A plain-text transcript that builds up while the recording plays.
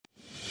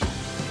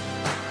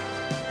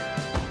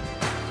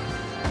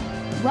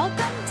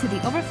Welcome to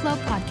the Overflow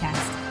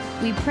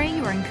Podcast. We pray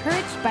you are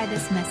encouraged by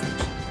this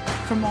message.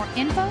 For more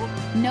info,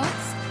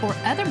 notes, or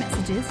other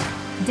messages,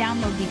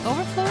 download the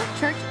Overflow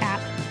Church app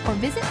or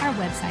visit our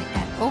website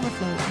at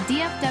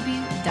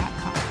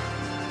overflowdfw.com.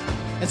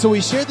 And so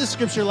we shared this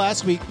scripture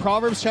last week,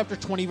 Proverbs chapter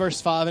 20, verse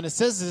 5, and it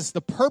says this: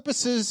 the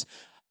purposes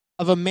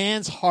of a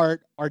man's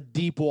heart are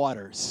deep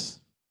waters.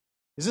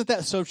 Isn't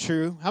that so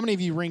true? How many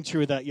of you ring true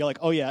with that? You're like,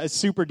 oh yeah, it's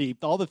super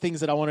deep. All the things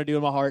that I want to do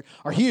in my heart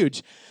are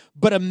huge.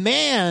 But a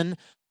man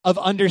of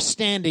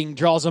understanding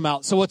draws them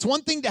out. So it's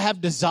one thing to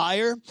have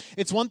desire.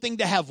 It's one thing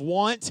to have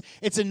want.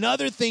 It's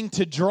another thing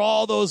to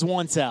draw those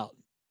wants out.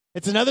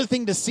 It's another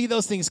thing to see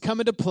those things come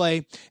into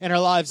play in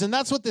our lives. And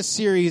that's what this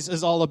series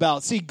is all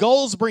about. See,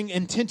 goals bring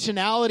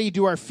intentionality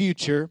to our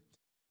future.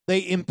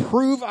 They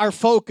improve our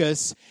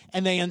focus,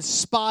 and they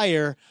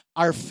inspire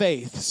our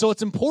faith. So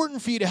it's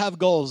important for you to have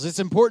goals. It's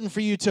important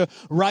for you to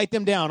write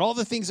them down. All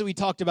the things that we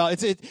talked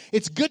about.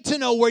 It's good to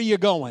know where you're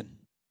going,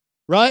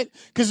 right?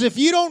 Because if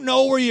you don't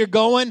know where you're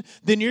going,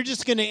 then you're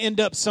just going to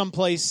end up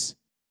someplace.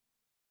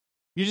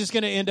 You're just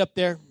going to end up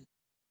there.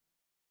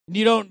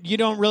 You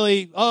don't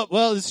really, oh,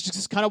 well, this is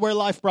just kind of where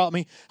life brought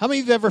me. How many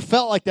of you have ever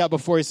felt like that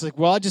before? It's like,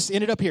 well, I just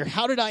ended up here.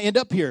 How did I end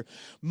up here?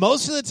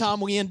 Most of the time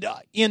we end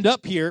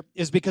up here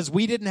is because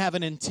we didn't have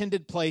an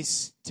intended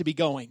place to be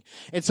going.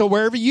 And so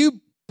wherever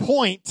you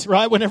point,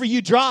 right, whenever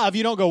you drive,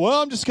 you don't go,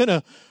 well, I'm just going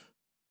to,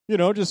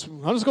 I'm just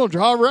going to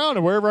drive around,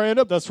 and wherever I end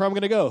up, that's where I'm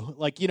going to go.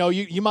 Like,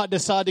 you might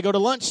decide to go to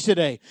lunch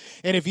today.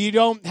 And if you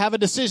don't have a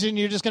decision,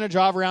 you're just going to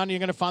drive around and you're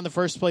going to find the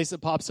first place that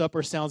pops up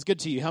or sounds good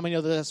to you. How many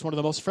know that that's one of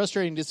the most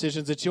frustrating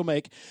decisions that you'll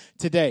make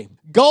today?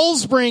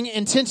 Goals bring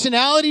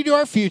intentionality to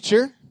our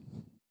future,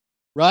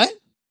 right?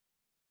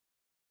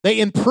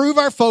 They improve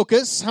our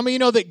focus. How many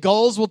know that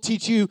goals will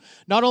teach you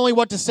not only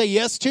what to say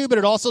yes to, but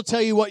it also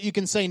tell you what you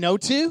can say no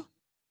to?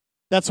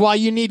 That's why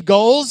you need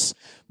goals.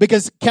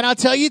 Because can I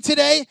tell you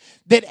today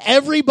that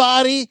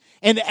everybody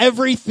and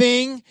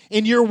everything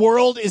in your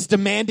world is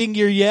demanding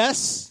your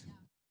yes?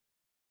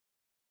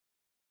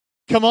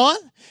 Come on.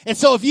 And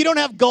so if you don't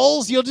have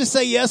goals, you'll just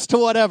say yes to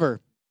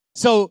whatever.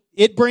 So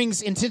it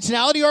brings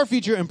intentionality to our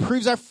future,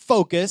 improves our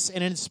focus,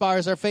 and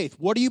inspires our faith.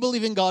 What do you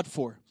believe in God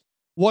for?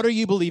 What are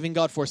you believing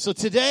God for? So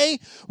today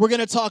we're going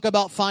to talk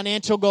about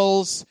financial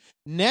goals.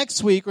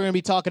 Next week we're going to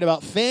be talking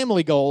about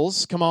family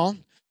goals. Come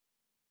on.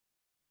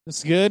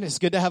 It's good. It's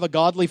good to have a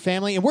godly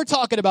family. And we're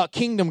talking about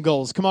kingdom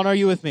goals. Come on, are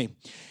you with me?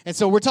 And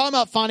so we're talking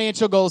about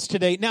financial goals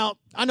today. Now,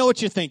 I know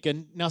what you're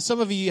thinking. Now, some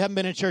of you haven't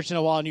been in church in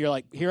a while, and you're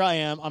like, here I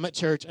am. I'm at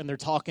church, and they're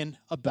talking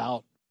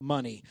about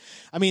money.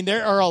 I mean,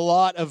 there are a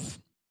lot of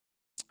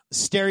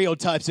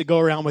stereotypes that go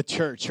around with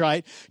church,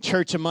 right?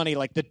 Church and money.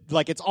 Like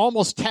it's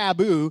almost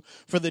taboo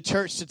for the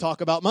church to talk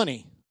about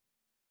money.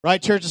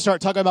 Right? Churches start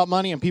talking about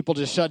money, and people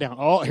just shut down.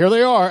 Oh, here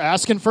they are,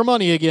 asking for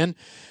money again.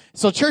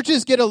 So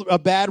churches get a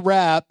bad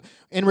rap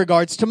in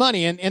regards to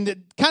money. And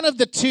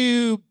the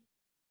two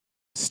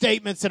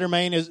statements that are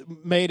made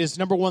is,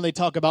 number one, they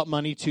talk about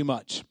money too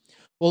much.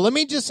 Well, let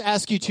me just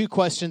ask you two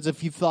questions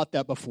if you've thought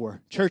that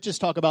before. Churches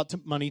talk about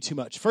money too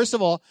much. First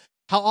of all,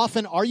 how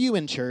often are you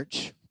in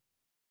church?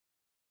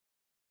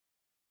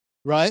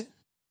 Right?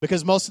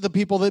 Because most of the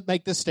people that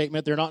make this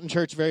statement, they're not in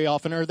church very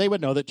often, or they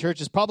would know that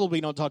churches probably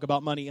don't talk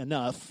about money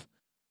enough.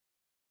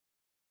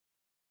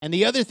 And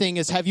the other thing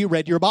is, have you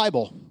read your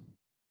Bible?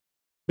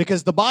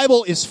 Because the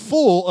Bible is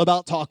full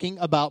about talking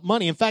about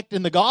money. In fact,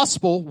 in the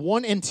gospel,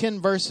 1 in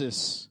 10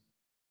 verses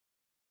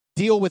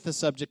deal with the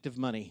subject of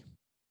money.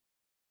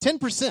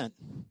 10%.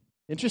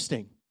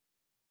 Interesting.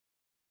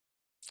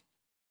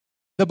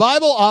 The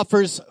Bible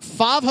offers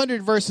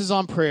 500 verses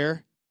on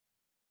prayer,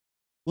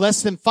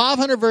 less than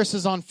 500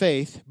 verses on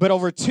faith, but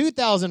over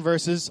 2,000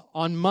 verses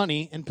on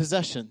money and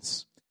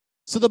possessions.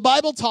 So the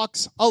Bible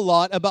talks a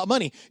lot about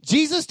money.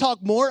 Jesus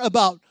talked more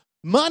about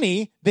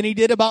money than he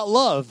did about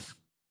love.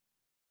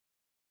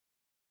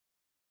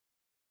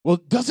 Well,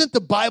 doesn't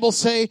the Bible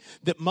say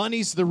that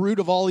money's the root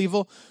of all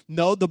evil?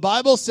 No, the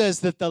Bible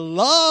says that the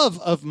love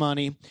of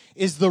money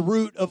is the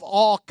root of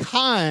all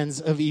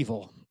kinds of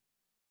evil.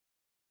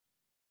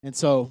 And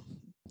so,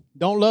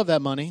 don't love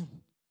that money.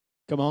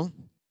 Come on.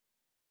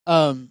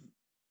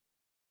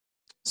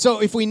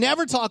 So if we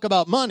never talk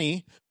about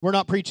money, we're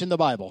not preaching the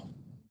Bible.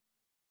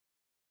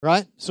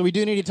 Right? So we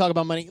do need to talk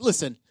about money.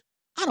 Listen,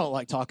 I don't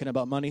like talking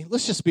about money.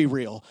 Let's just be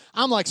real.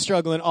 I'm like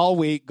struggling all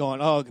week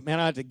going, oh, man,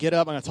 I have to get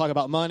up. I'm going to talk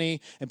about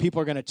money, and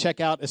people are going to check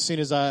out as soon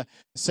as I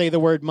say the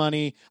word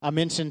money. I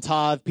mention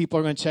tithe. People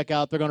are going to check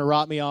out. They're going to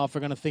write me off.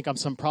 They're going to think I'm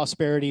some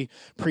prosperity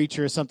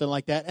preacher or something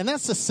like that. And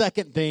that's the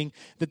second thing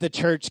that the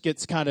church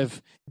gets kind of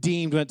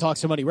deemed when it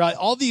talks to money, right?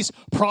 All these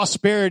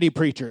prosperity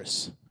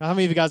preachers. How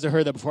many of you guys have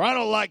heard that before? I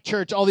don't like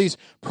church. All these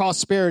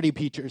prosperity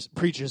preachers.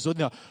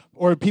 No.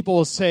 Or people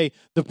will say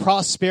the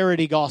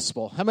prosperity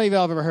gospel. How many of you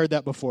have ever heard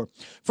that before?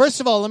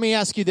 First of all, let me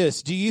ask you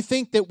this. Do you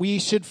think that we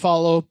should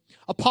follow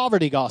a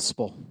poverty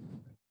gospel?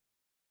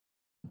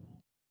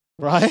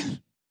 Right?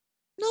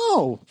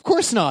 No, of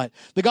course not.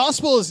 The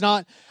gospel is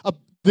not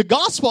the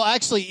gospel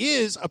actually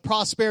is a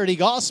prosperity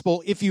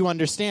gospel if you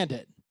understand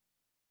it.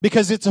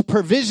 because it's a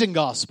provision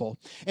gospel.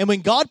 And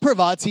when God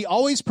provides, he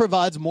always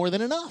provides more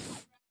than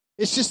enough.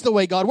 It's just the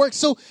way God works.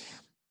 So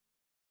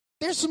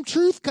there's some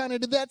truth kind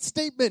of to that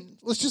statement.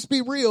 Let's just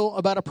be real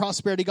about a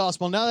prosperity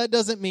gospel. Now, that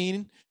doesn't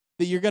mean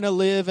that you're going to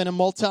live in a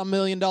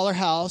multi-million-dollar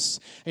house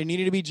and you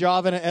need to be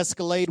driving an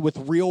Escalade with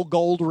real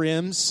gold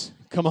rims.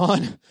 Come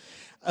on.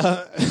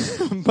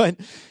 But,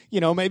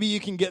 maybe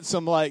you can get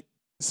some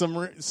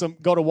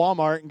go to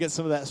Walmart and get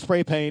some of that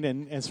spray paint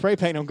and spray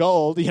paint them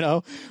gold,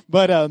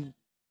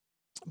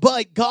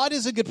 But God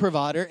is a good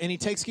provider, and he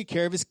takes good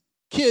care of his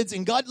kids.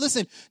 And God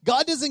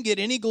doesn't get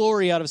any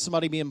glory out of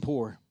somebody being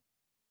poor.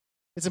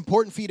 It's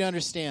important for you to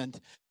understand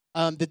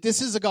that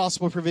this is a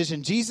gospel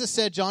provision. Jesus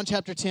said, John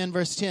chapter 10,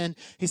 verse 10,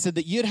 he said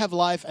that you'd have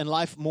life and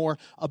life more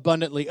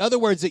abundantly. In other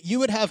words, that you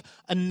would have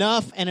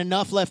enough and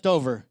enough left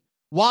over.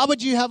 Why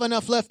would you have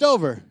enough left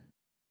over?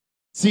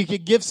 So you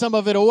could give some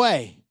of it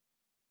away.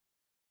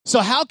 So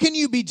how can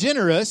you be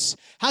generous?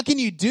 How can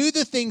you do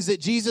the things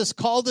that Jesus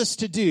called us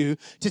to do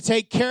to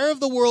take care of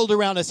the world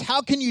around us?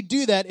 How can you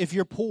do that if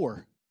you're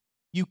poor?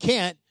 You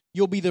can't.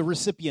 You'll be the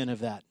recipient of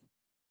that.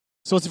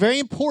 So it's very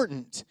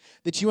important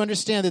that you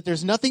understand that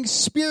there's nothing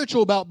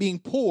spiritual about being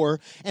poor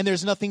and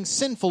there's nothing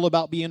sinful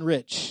about being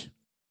rich.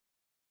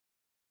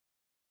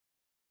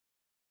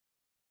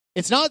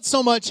 It's not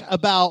so much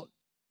about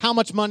how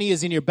much money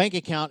is in your bank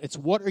account. It's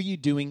what are you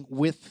doing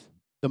with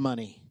the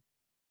money.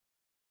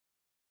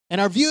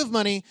 And our view of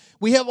money,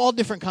 we have all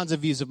different kinds of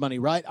views of money,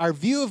 right? Our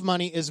view of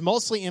money is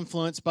mostly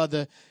influenced by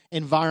the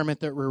environment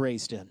that we're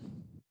raised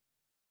in.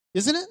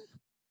 Isn't it?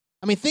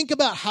 I mean, think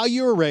about how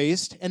you were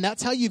raised, and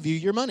that's how you view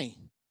your money.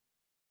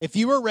 If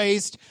you were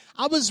raised,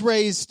 I wouldn't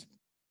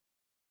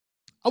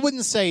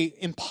say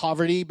in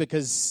poverty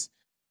because,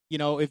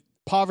 if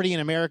poverty in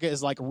America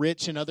is like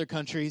rich in other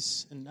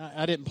countries, and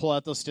I didn't pull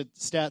out those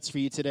stats for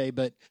you today,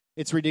 but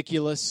it's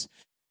ridiculous.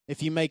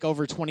 If you make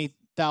over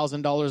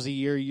 $20,000 a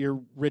year,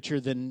 you're richer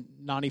than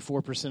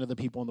 94% of the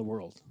people in the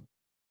world.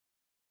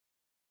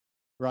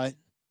 Right?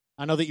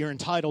 I know that you're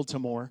entitled to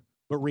more,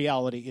 but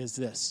reality is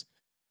this.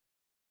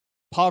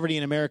 Poverty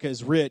in America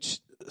is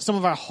rich. Some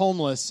of our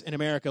homeless in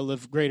America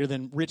live greater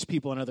than rich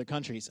people in other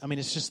countries. I mean,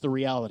 it's just the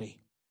reality.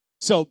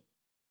 So,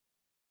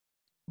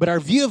 but our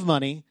view of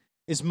money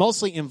is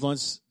mostly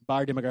influenced by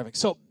our demographics.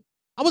 So,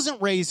 I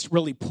wasn't raised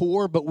really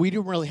poor, but we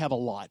didn't really have a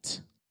lot.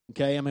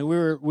 Okay, I mean,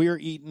 we were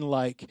eating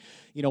like,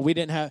 we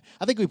didn't have,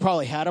 I think we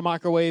probably had a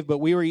microwave, but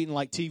we were eating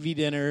like TV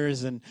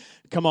dinners and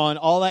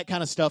all that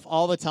kind of stuff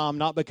all the time,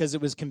 not because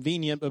it was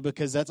convenient, but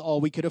because that's all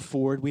we could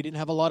afford. We didn't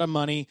have a lot of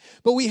money,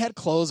 but we had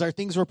clothes. Our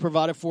things were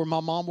provided for. My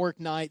mom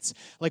worked nights.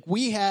 Like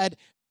we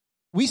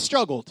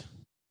struggled.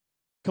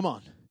 Come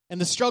on.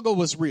 And the struggle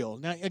was real.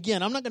 Now,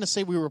 again, I'm not going to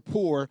say we were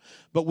poor,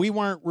 but we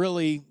weren't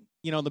really,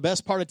 the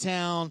best part of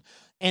town.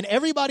 And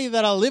everybody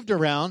that I lived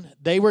around,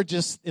 they were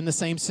just in the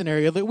same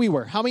scenario that we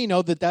were. How many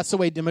know that that's the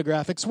way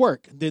demographics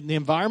work? The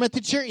environment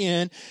that you're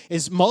in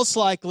is most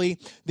likely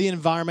the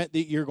environment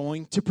that you're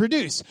going to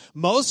produce.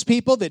 Most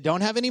people that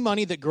don't have any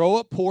money that grow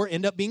up poor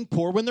end up being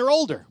poor when they're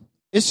older.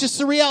 It's just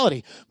the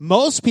reality.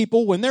 Most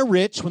people, when they're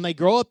rich, when they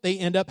grow up, they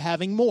end up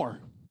having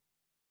more.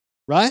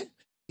 Right?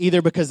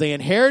 Either because they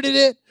inherited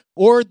it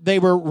or they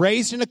were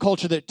raised in a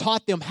culture that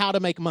taught them how to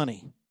make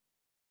money.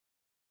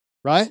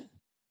 Right?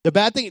 The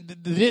bad thing,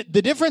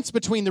 the difference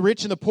between the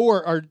rich and the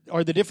poor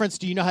are the difference,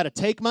 do you know how to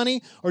take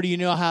money or do you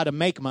know how to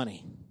make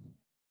money?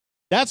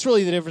 That's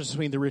really the difference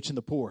between the rich and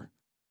the poor.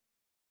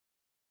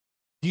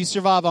 Do you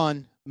survive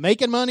on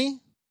making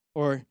money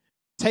or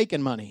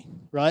taking money,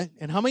 right?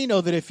 And how many know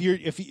that if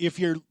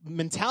your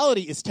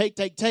mentality is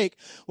take,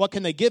 what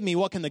can they give me?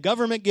 What can the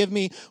government give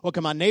me? What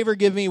can my neighbor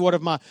give me? What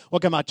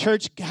can my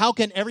church, how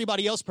can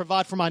everybody else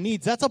provide for my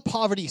needs? That's a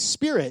poverty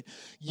spirit.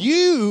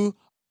 You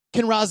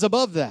can rise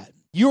above that.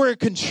 You are a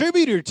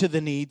contributor to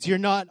the needs. You're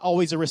not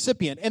always a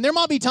recipient. And there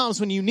might be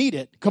times when you need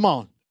it. Come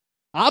on.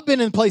 I've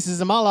been in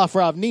places in my life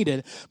where I've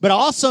needed. But I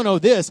also know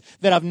this,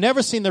 that I've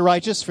never seen the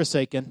righteous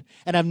forsaken,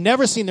 and I've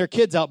never seen their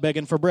kids out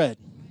begging for bread.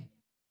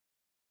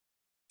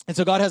 And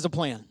so God has a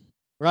plan,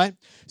 right?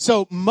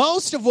 So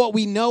most of what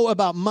we know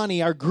about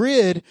money, our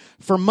grid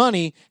for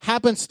money,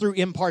 happens through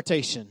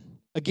impartation.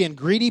 Again,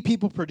 greedy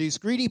people produce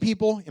greedy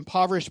people.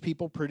 Impoverished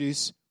people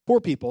produce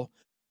poor people.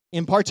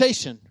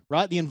 Impartation,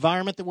 right? The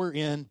environment that we're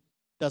in.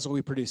 That's what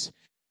we produce.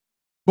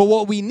 But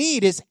what we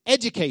need is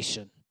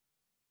education.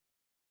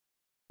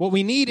 What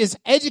we need is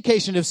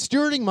education of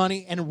stewarding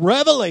money and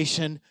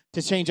revelation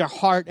to change our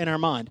heart and our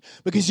mind.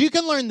 Because you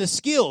can learn the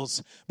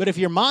skills, but if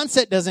your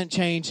mindset doesn't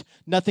change,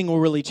 nothing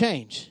will really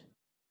change.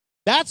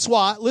 That's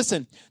why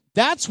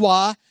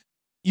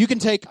you can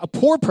take a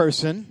poor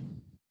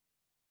person,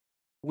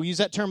 we'll use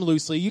that term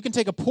loosely, you can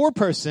take a poor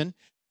person,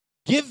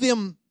 give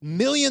them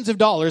millions of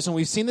dollars, and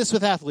we've seen this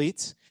with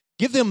athletes,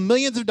 give them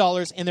millions of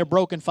dollars and they're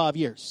broke in 5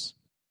 years.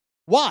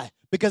 Why?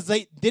 Because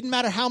they didn't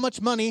matter how much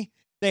money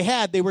they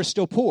had, they were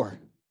still poor.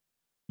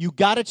 You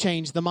got to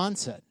change the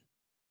mindset.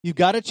 You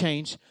got to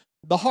change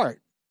the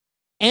heart.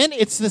 And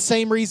it's the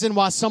same reason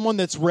why someone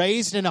that's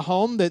raised in a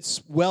home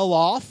that's well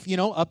off,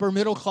 upper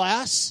middle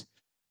class,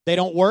 They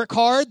don't work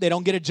hard. They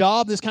don't get a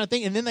job, this kind of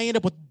thing. And then they end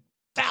up with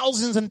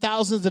thousands and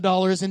thousands of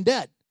dollars in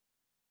debt.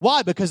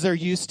 Why? Because they're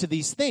used to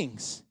these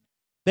things.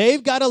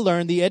 They've got to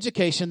learn the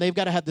education. They've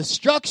got to have the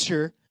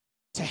structure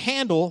to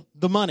handle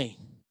the money.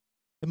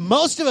 And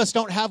most of us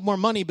don't have more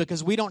money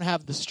because we don't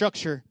have the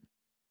structure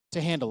to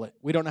handle it.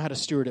 We don't know how to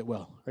steward it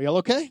well. Are y'all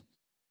okay?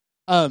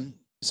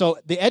 So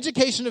the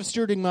education of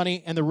stewarding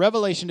money and the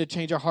revelation to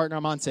change our heart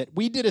and our mindset.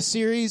 We did a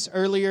series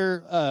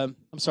earlier,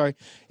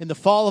 in the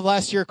fall of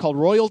last year called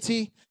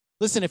Royalty.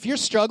 Listen, if you're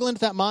struggling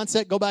with that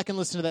mindset, go back and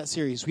listen to that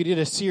series. We did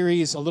a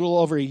series a little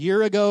over a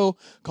year ago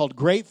called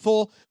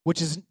Grateful,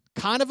 which is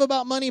kind of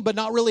about money, but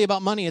not really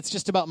about money. It's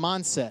just about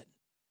mindset.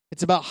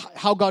 It's about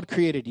how God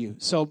created you.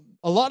 So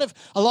a lot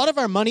of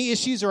our money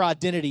issues are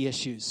identity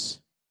issues.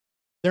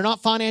 They're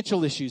not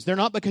financial issues. They're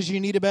not because you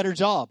need a better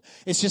job.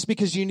 It's just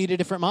because you need a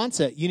different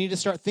mindset. You need to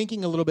start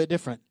thinking a little bit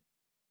different.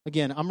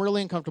 Again, I'm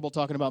really uncomfortable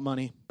talking about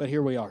money, but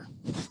here we are.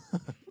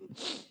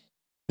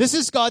 This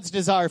is God's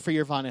desire for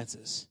your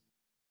finances.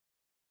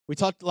 We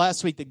talked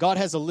last week that God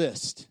has a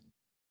list.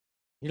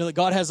 You know that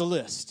God has a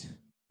list,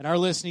 and our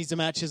list needs to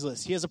match his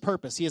list. He has a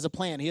purpose. He has a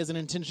plan. He has an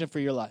intention for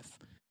your life.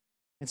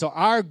 And so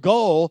our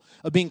goal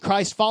of being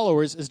Christ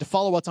followers is to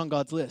follow what's on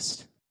God's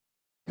list.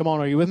 Come on,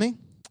 are you with me?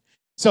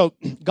 So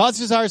God's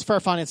desires for our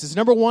finances.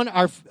 Number one,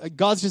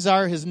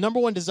 his number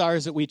one desire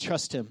is that we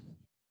trust him.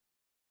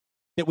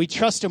 That we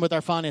trust him with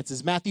our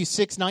finances. Matthew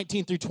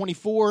 6:19 through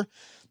 24.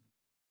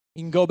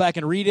 You can go back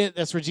and read it.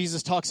 That's where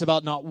Jesus talks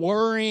about not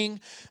worrying.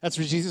 That's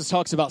where Jesus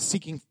talks about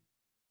seeking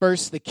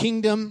first the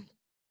kingdom.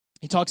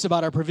 He talks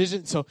about our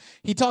provision. So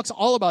he talks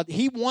all about,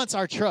 he wants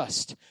our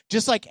trust.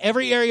 Just like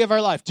every area of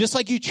our life. Just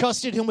like you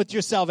trusted him with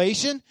your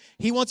salvation,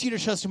 he wants you to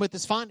trust him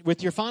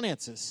with your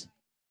finances.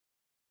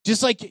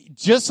 Just like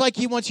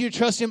he wants you to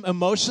trust him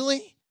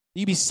emotionally,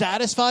 you be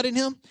satisfied in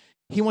him,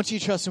 he wants you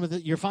to trust him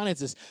with your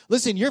finances.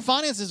 Listen, your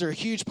finances are a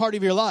huge part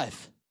of your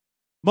life.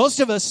 Most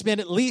of us spend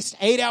at least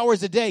 8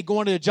 hours a day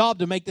going to a job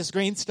to make this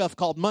green stuff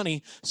called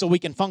money so we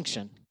can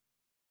function.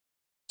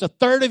 So a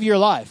third of your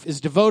life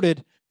is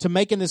devoted to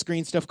making this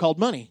green stuff called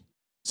money.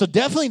 So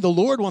definitely the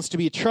Lord wants to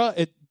be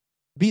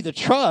the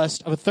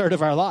trust of a third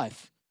of our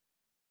life.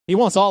 He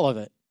wants all of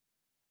it.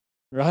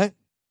 Right?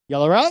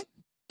 Y'all all right?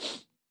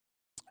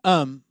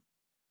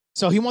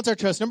 So he wants our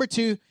trust. Number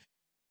two,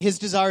 his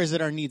desire is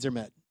that our needs are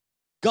met.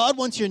 God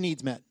wants your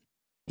needs met.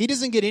 He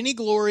doesn't get any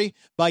glory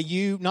by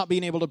you not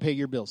being able to pay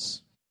your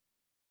bills.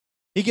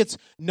 He gets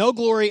no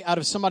glory out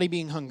of somebody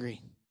being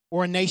hungry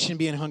or a nation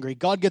being hungry.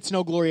 God gets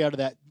no glory out of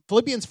that.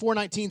 Philippians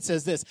 4:19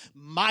 says this,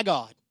 my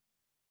God.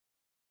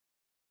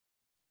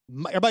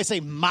 Everybody say,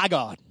 my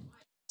God.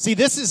 See,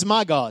 this is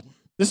my God.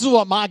 This is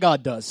what my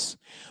God does.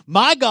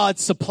 My God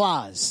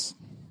supplies.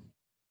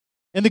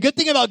 And the good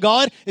thing about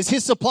God is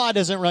his supply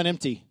doesn't run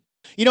empty.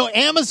 You know,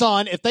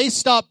 Amazon, if they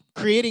stop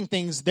creating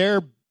things,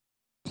 their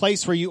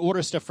place where you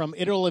order stuff from,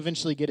 it'll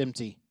eventually get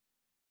empty.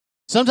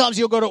 Sometimes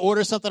you'll go to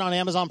order something on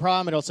Amazon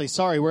Prime and it'll say,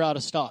 sorry, we're out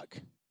of stock.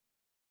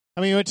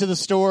 I mean, you went to the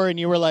store and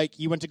you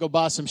went to go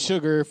buy some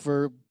sugar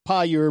for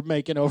pie you were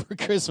making over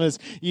Christmas.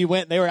 You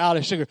went, they were out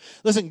of sugar.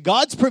 Listen,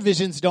 God's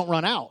provisions don't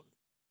run out.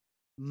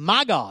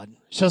 My God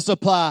shall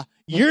supply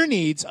your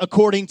needs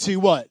according to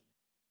what?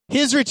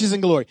 His riches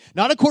and glory.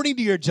 Not according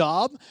to your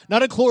job,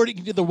 not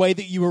according to the way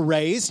that you were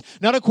raised,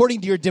 not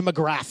according to your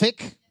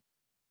demographic,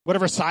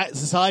 whatever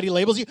society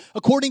labels you,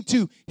 according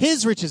to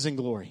his riches and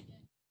glory.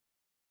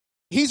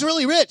 He's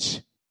really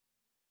rich,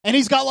 and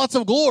he's got lots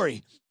of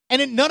glory,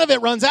 and none of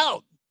it runs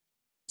out.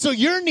 So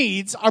your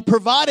needs are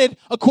provided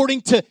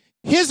according to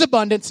his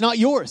abundance, not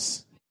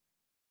yours.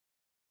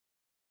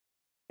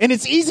 And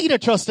it's easy to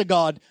trust a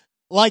God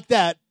like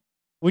that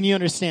when you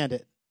understand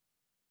it.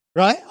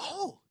 Right?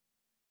 Oh,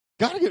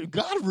 God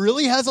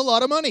really has a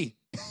lot of money.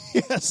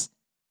 Yes.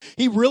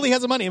 He really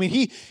has the money. I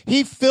mean,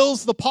 he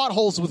fills the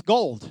potholes with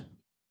gold.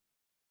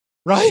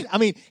 Right? I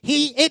mean,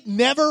 it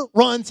never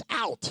runs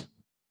out.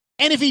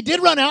 And if he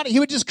did run out, he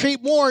would just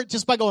create more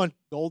just by going,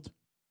 gold.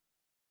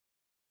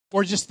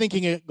 Or just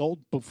thinking it, gold,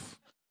 poof.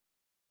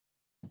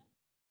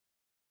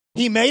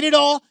 He made it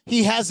all.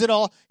 He has it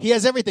all. He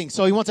has everything.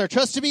 So he wants our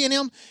trust to be in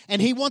him,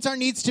 and he wants our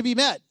needs to be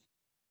met.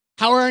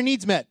 How are our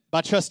needs met?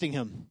 By trusting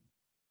him.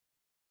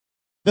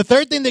 The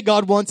third thing that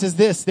God wants is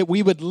this, that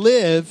we would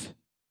live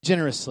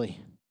generously.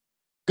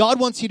 God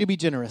wants you to be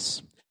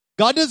generous.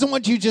 God doesn't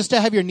want you just to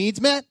have your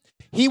needs met.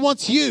 He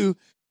wants you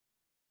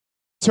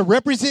to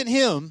represent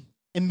him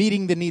in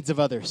meeting the needs of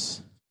others.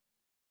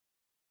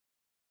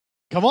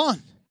 Come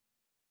on.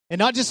 And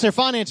not just their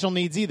financial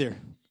needs either.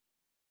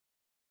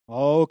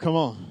 Oh, come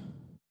on.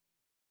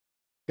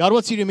 God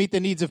wants you to meet the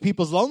needs of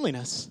people's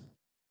loneliness.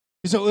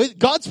 So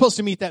God's supposed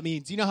to meet that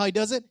needs. You know how he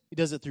does it? He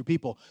does it through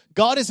people.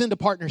 God is into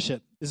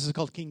partnership. This is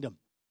called kingdom.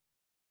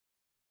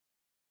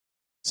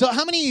 So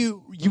how many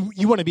of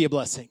you want to be a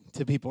blessing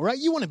to people, right?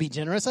 You want to be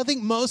generous. I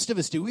think most of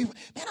us do.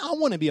 I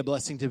want to be a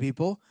blessing to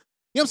people.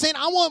 You know what I'm saying?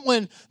 I want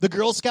when the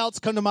Girl Scouts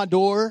come to my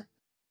door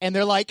and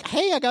they're like,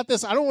 hey, I got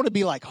this. I don't want to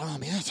be like, oh,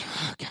 man,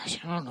 gosh,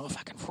 I don't know if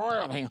I can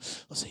afford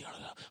it. Let's see.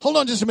 Hold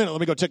on just a minute.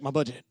 Let me go check my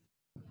budget.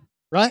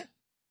 Right?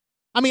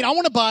 I mean, I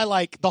want to buy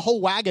like the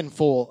whole wagon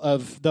full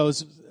of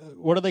those,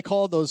 what are they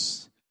called?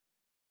 Those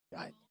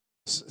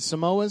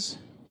Samoas?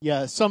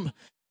 Yeah,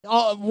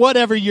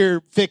 whatever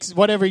your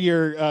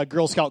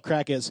Girl Scout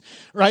crack is,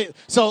 right?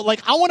 So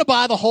like, I want to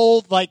buy the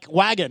whole like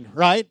wagon,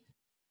 right?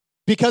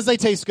 Because they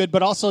taste good,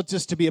 but also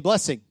just to be a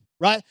blessing,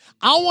 right?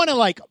 I want to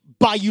like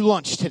buy you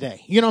lunch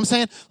today. You know what I'm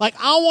saying? Like,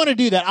 I want to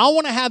do that. I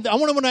want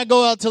to when I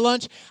go out to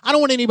lunch, I don't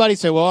want anybody to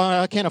say, well,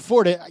 I can't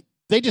afford it.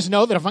 They just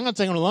know that if I'm going to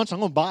take them to lunch, I'm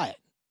going to buy it.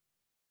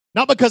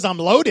 Not because I'm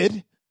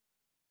loaded,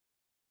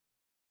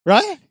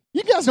 right?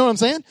 You guys know what I'm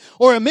saying?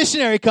 Or a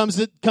missionary comes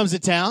to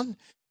town,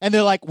 and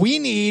they're like, we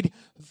need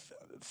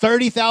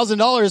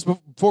 $30,000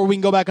 before we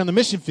can go back on the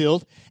mission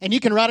field, and you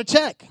can write a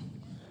check.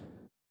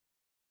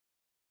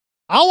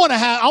 I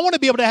want to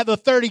be able to have the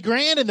 30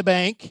 grand in the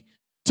bank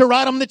to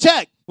write them the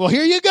check. Well,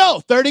 here you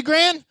go, 30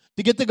 grand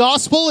to get the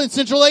gospel in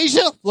Central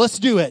Asia. Let's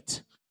do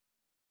it.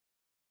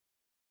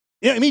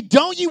 I mean,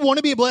 don't you want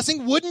to be a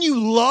blessing? Wouldn't you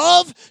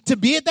love to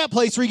be at that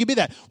place where you could be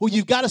that? Well,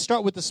 you've got to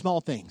start with the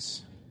small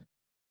things.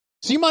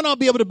 So you might not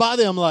be able to buy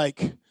them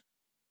like,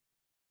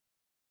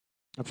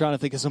 I'm trying to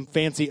think of some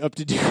fancy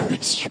up-to-date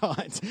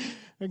restaurants.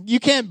 You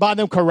can't buy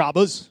them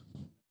Carrabba's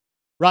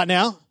right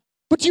now,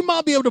 but you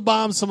might be able to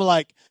buy them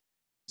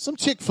some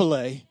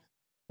Chick-fil-A,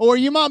 or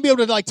you might be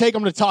able to like take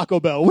them to Taco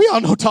Bell. We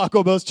all know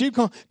Taco Bell's cheap.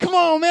 Come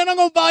on, man, I'm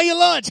going to buy you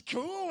lunch.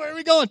 Cool, where are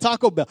we going?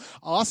 Taco Bell.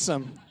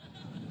 Awesome.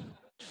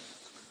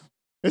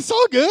 It's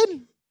all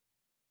good.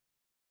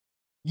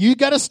 You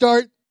got to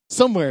start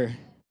somewhere.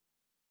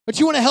 But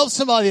you want to help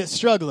somebody that's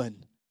struggling.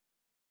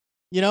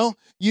 You know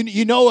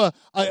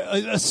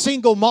a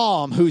single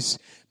mom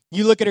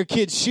you look at her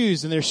kids'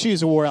 shoes and their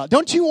shoes are wore out.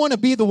 Don't you want to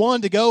be the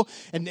one to go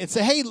and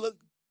say, hey, look,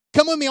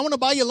 come with me. I want to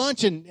buy you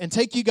lunch and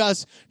take you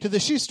guys to the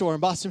shoe store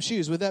and buy some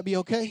shoes. Would that be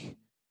okay?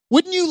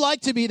 Wouldn't you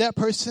like to be that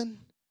person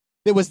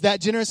that was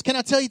that generous? Can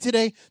I tell you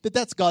today that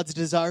that's God's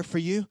desire for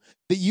you?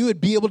 That you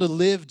would be able to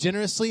live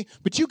generously,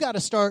 but you got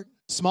to start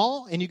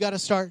small and you got to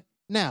start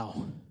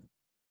now.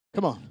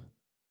 Come on.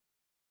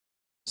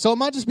 So it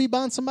might just be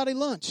buying somebody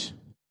lunch.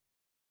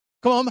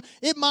 Come on.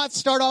 It might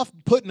start off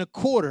putting a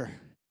quarter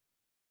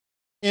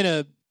in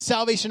a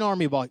Salvation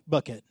Army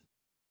bucket.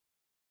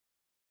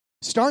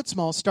 Start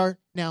small, start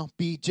now,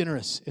 be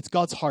generous. It's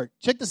God's heart.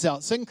 Check this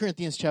out, 2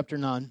 Corinthians chapter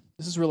 9.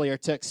 This is really our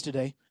text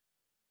today.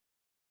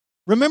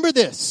 Remember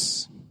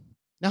this.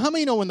 Now, how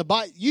many know when the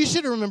Bible, you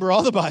should remember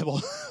all the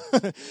Bible.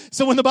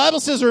 So when the Bible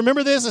says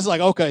remember this, it's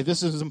like, okay,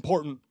 this is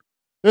important.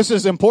 This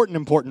is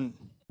important.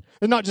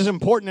 It's not just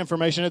important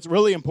information, it's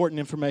really important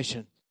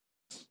information.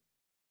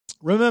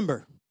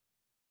 Remember,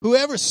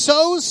 whoever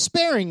sows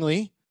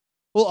sparingly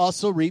will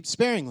also reap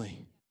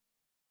sparingly.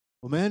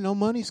 Well, man, no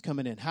money's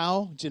coming in.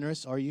 How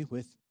generous are you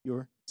with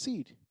your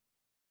seed?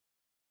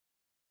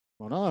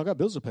 Well, no, I got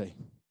bills to pay.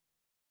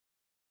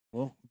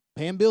 Well,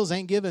 paying bills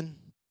ain't giving.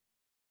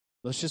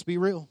 Let's just be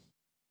real.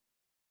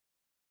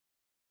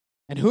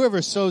 And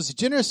whoever sows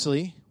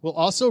generously will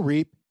also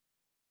reap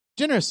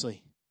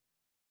generously.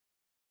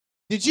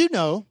 Did you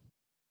know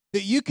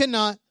that you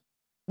cannot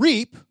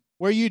reap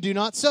where you do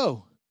not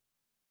sow?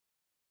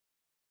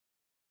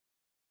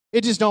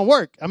 It just don't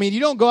work. I mean,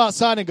 you don't go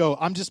outside and go,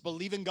 I'm just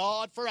believing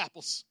God for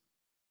apples.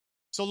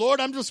 So,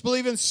 Lord, I'm just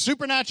believing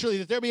supernaturally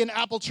that there be an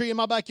apple tree in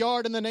my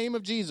backyard in the name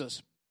of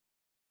Jesus.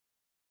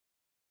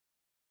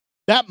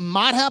 That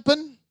might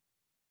happen,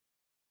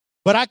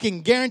 but I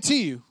can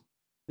guarantee you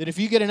that if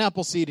you get an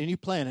apple seed and you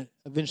plant it,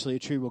 eventually a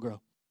tree will grow.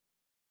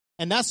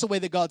 And that's the way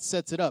that God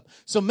sets it up.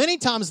 So many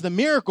times the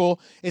miracle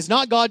is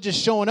not God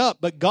just showing up,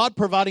 but God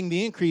providing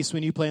the increase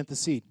when you plant the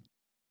seed.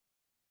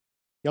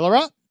 Y'all all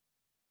right?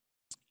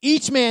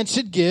 Each man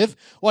should give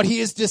what he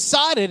has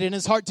decided in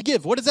his heart to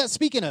give. What is that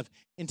speaking of?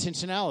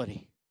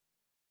 Intentionality.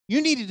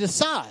 You need to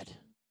decide,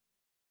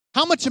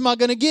 how much am I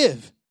going to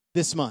give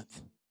this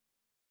month?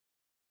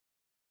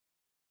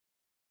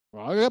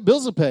 Well, I got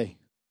bills to pay.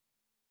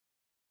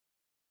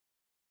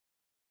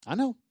 I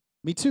know.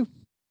 Me too.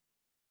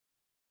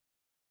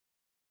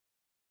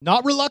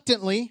 Not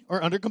reluctantly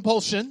or under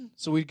compulsion.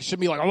 So we should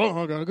be like,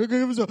 oh, I got to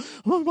give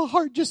my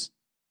heart. Just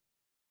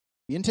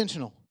be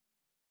intentional.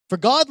 For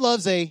God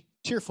loves a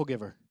cheerful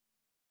giver.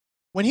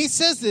 When he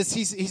says this,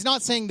 he's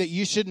not saying that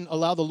you shouldn't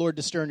allow the Lord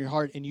to stir in your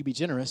heart and you be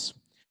generous.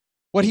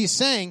 What he's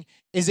saying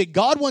is that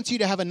God wants you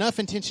to have enough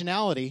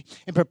intentionality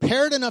and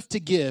prepared enough to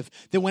give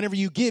that whenever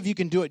you give, you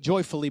can do it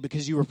joyfully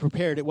because you were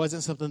prepared. It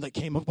wasn't something that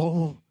came up,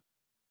 oh.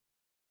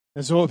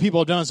 And so what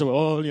people have done is say,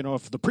 well,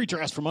 if the preacher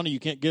asks for money, you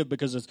can't give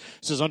because this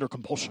is under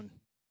compulsion.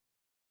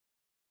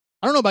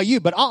 I don't know about you,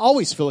 but I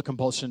always feel a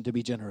compulsion to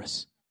be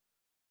generous.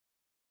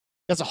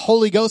 That's a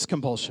Holy Ghost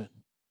compulsion.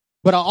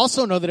 But I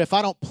also know that if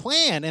I don't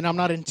plan and I'm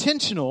not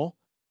intentional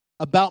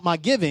about my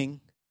giving,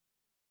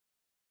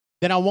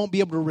 then I won't be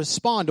able to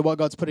respond to what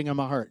God's putting on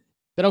my heart. Is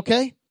that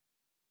okay?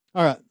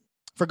 All right.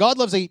 For God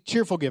loves a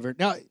cheerful giver.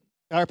 Now,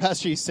 our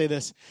pastor used to say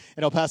this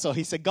in El Paso.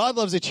 He said, God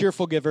loves a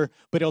cheerful giver,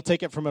 but he'll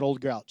take it from an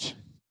old grouch.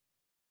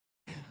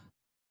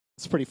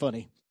 It's pretty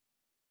funny.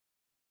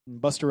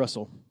 Buster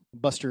Russell,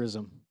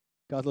 Busterism.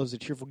 God loves a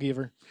cheerful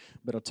giver,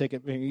 but he'll take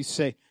it. He used to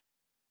say,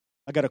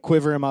 I got a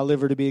quiver in my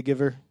liver to be a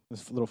giver.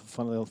 Those little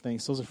fun little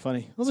things. Those are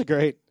funny. Those are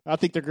great. I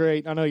think they're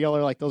great. I know y'all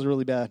are like, those are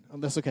really bad.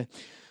 That's okay.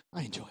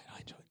 I enjoy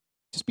it.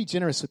 Just be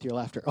generous with your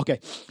laughter.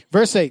 Okay.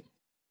 Verse 8.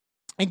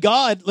 And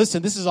God,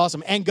 listen, this is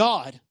awesome. And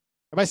God.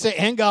 Everybody say,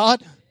 and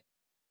God.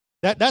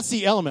 That's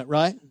the element,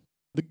 right?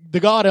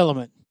 The God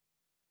element.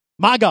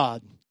 My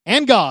God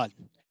and God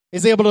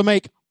is able to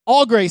make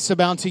all grace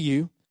abound to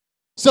you,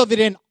 so that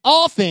in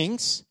all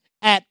things,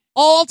 at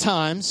all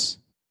times,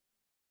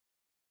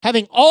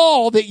 having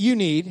all that you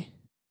need,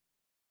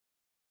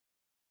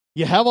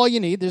 you have all you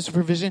need, there's a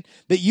provision,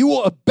 that you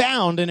will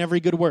abound in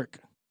every good work,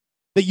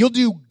 that you'll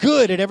do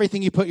good at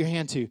everything you put your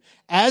hand to.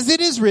 As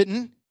it is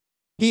written,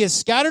 He has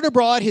scattered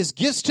abroad His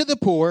gifts to the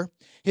poor,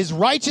 His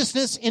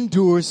righteousness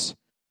endures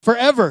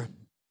forever.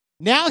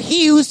 Now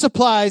He who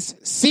supplies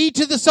seed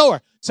to the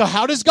sower. So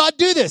how does God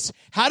do this?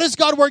 How does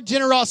God work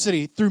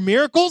generosity? Through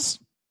miracles?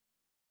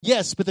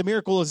 Yes, but the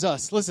miracle is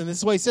us. Listen, this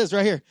is what He says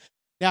right here.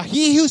 Now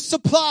He who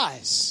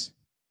supplies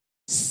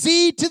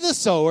seed to the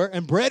sower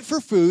and bread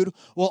for food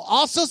will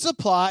also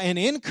supply and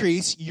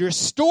increase your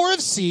store of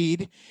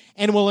seed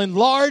and will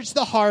enlarge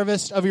the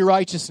harvest of your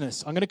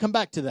righteousness. I'm going to come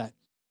back to that.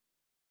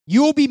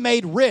 You will be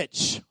made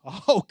rich.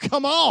 Oh,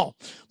 come on.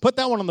 Put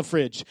that one on the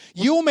fridge.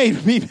 You will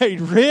be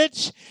made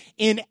rich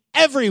in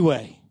every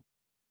way.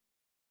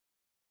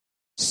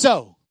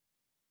 So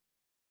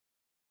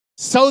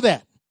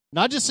that,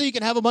 not just so you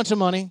can have a bunch of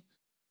money,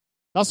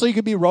 not so you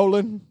can be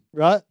rolling,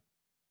 right?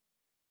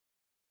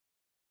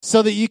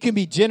 So that you can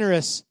be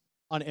generous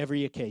on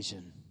every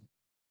occasion.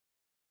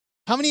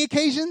 How many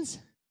occasions?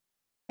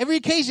 Every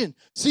occasion.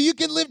 So you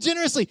can live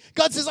generously.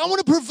 God says, I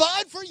want to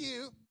provide for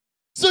you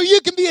so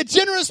you can be a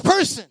generous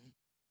person.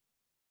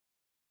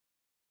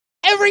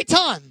 Every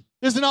time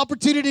there's an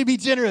opportunity to be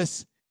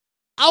generous,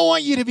 I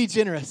want you to be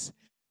generous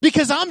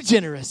because I'm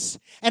generous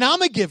and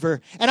I'm a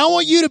giver and I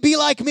want you to be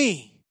like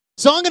me.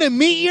 So I'm going to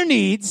meet your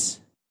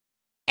needs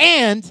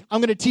and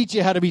I'm going to teach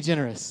you how to be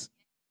generous.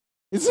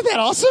 Isn't that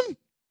awesome?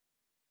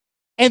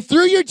 And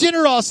through your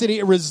generosity,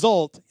 it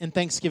results in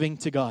thanksgiving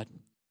to God.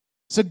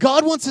 So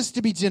God wants us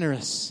to be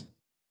generous.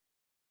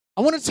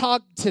 I want to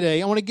talk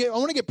today. I want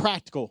to get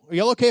practical. Are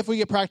y'all okay if we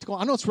get practical?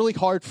 I know it's really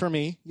hard for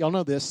me. Y'all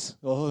know this.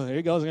 Oh, there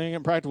he goes. Going to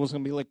get practical. It's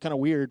going to be like kind of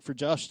weird for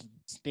Josh to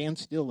stand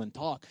still and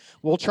talk.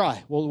 We'll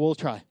try. We'll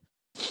try.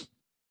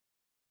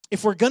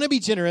 If we're going to be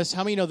generous,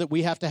 how many know that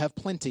we have to have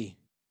plenty?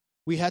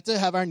 We have to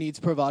have our needs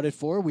provided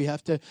for. We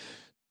have to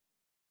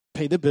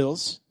pay the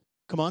bills.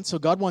 Come on. So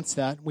God wants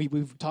that.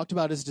 We've talked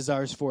about His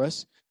desires for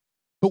us.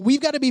 But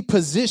we've got to be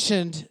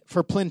positioned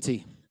for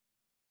plenty.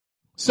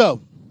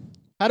 So,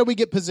 how do we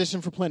get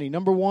positioned for plenty?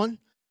 Number one,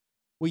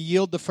 we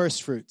yield the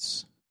first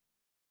fruits.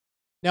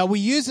 Now, we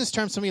use this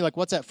term, some of you are like,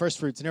 what's that, first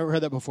fruits? I never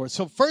heard that before.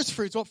 So first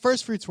fruits, what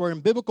first fruits were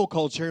in biblical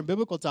culture, in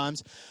biblical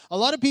times, a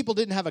lot of people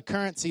didn't have a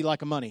currency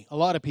like a money. A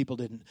lot of people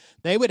didn't.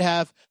 They would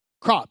have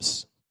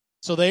crops.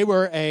 So they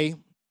were a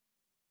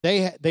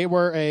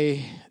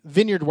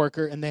vineyard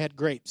worker and they had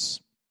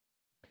grapes.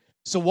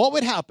 So what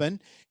would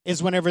happen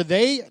is whenever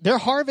their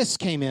harvest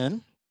came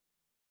in,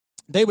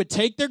 they would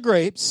take their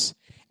grapes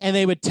and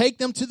they would take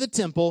them to the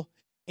temple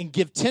and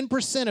give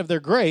 10% of their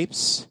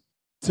grapes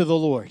to the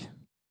Lord.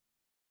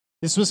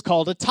 This was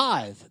called a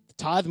tithe.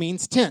 Tithe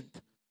means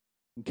tenth.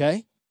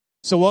 Okay?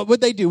 So what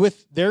would they do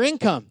with their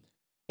income?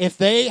 If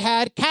they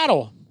had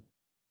cattle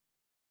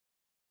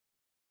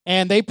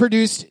and they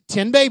produced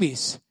 10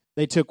 babies,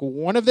 they took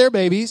one of their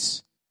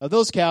babies of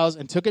those cows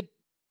and took it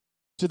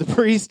to the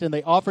priest and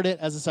they offered it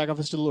as a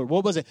sacrifice to the Lord.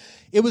 What was it?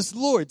 It was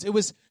Lord's. It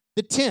was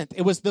the tenth.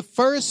 It was the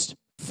first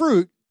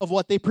fruit of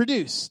what they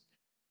produced.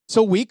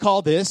 So we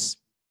call this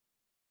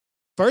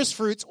first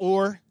fruits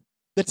or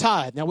the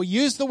tithe. Now we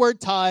use the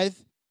word tithe,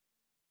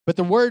 but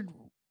the word,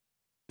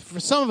 for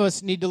some of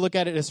us, need to look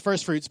at it as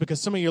first fruits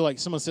because some of you are like,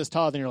 someone says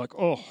tithe and you're like,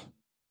 oh,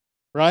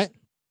 right?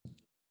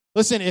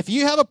 Listen, if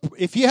you have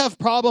a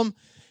problem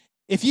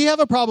with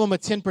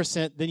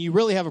 10%, then you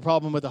really have a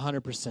problem with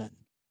 100%.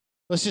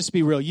 Let's just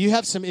be real. You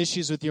have some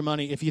issues with your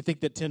money if you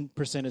think that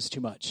 10% is too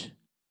much.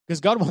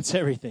 Because God wants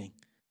everything.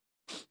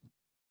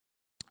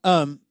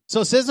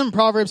 So it says in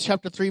Proverbs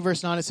chapter 3,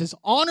 verse 9, it says,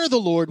 honor the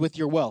Lord with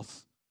your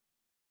wealth,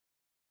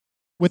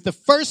 with the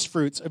first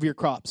fruits of your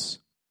crops.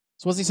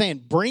 So what's he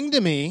saying? Bring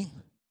to me,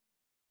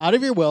 out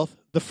of your wealth,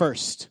 the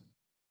first.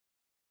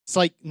 It's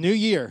like new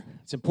year.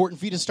 It's important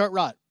for you to start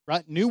right?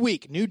 New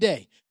week, new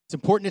day. It's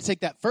important to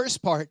take that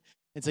first part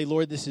and say,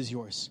 Lord, this is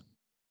yours.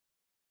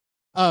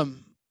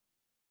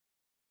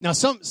 Now,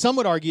 some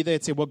would argue,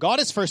 they'd say, well, God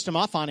is first in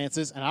my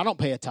finances, and I don't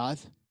pay a tithe.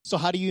 So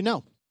how do you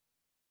know?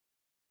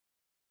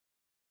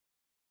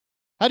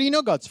 How do you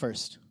know God's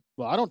first?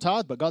 Well, I don't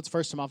tithe, but God's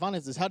first in my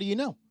finances. How do you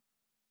know?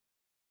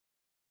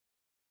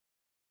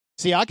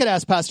 See, I could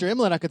ask Pastor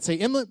Emlyn. I could say,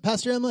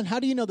 Pastor Emlyn, how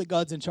do you know that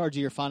God's in charge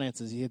of your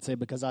finances? He'd say,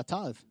 because I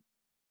tithe.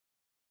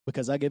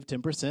 Because I give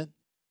 10%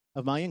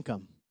 of my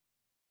income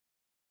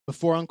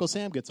before Uncle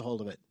Sam gets a hold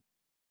of it.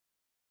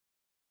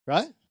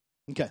 Right?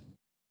 Okay.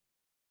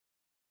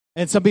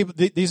 And some people,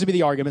 these would be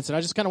the arguments, and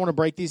I just kind of want to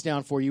break these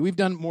down for you. We've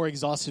done more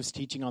exhaustive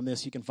teaching on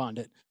this. You can find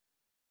it.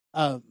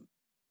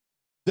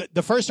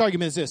 The first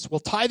argument is this. Well,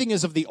 tithing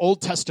is of the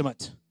Old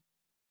Testament.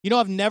 You know,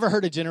 I've never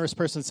heard a generous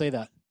person say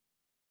that.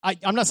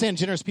 I'm not saying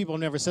generous people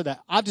have never said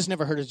that. I've just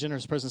never heard a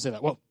generous person say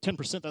that. Well,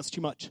 10%, that's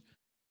too much.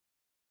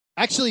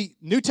 Actually,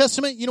 New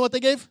Testament, you know what they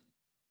gave?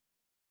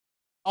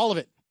 All of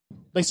it.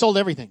 They sold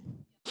everything.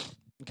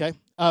 Okay?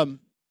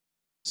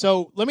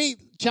 So let me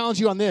challenge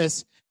you on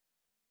this,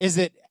 is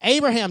that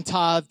Abraham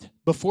tithed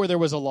before there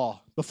was a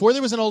law. Before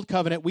there was an old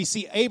covenant, we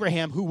see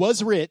Abraham, who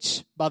was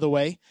rich, by the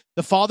way,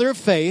 the father of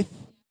faith,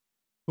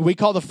 who we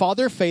call the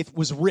father of faith,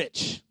 was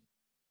rich.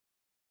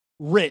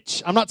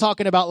 Rich. I'm not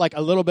talking about like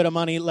a little bit of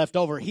money left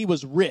over. He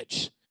was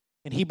rich,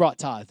 and he brought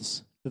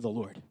tithes to the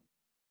Lord.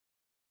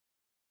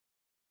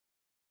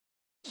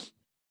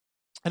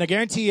 And I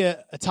guarantee you,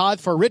 a tithe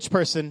for a rich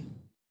person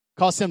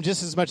costs him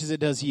just as much as it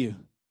does you.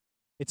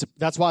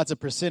 That's why it's a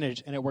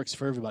percentage, and it works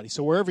for everybody.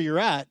 So wherever you're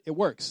at, it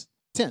works.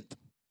 10th.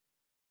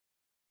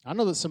 I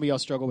know that some of y'all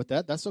struggle with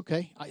that. That's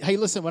okay. Hey,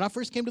 listen, when I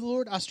first came to the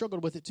Lord, I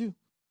struggled with it too.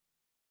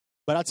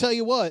 But I'll tell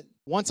you what,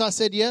 once I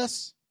said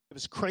yes, it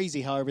was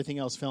crazy how everything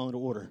else fell into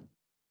order.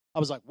 I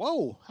was like,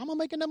 whoa, how am I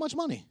making that much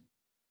money?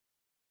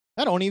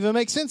 That don't even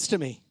make sense to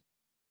me.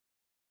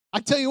 I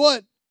tell you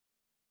what,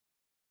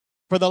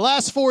 for the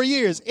last 4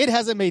 years, it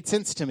hasn't made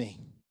sense to me.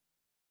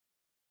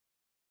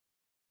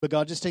 But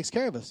God just takes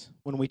care of us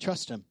when we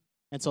trust him.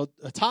 And so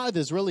a tithe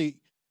is really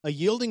a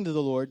yielding to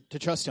the Lord to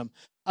trust him.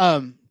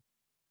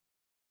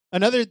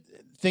 Another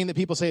thing that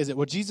people say is that,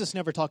 well, Jesus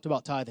never talked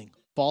about tithing.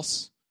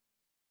 False.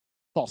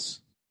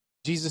 False.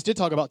 Jesus did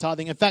talk about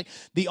tithing. In fact,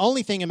 the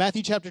only thing in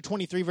Matthew chapter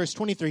 23, verse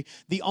 23,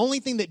 the only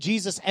thing that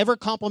Jesus ever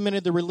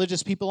complimented the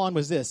religious people on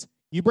was this: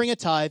 you bring a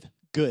tithe,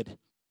 good.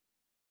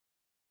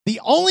 The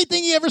only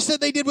thing he ever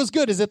said they did was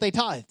good is that they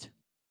tithed.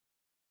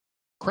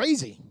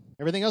 Crazy.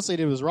 Everything else they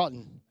did was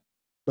rotten.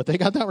 But they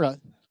got that right.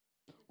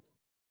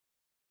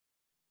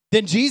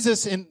 Then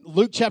Jesus, in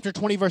Luke chapter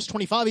 20, verse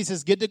 25, he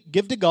says,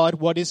 give to God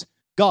what is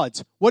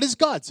God's. What is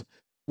God's?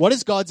 What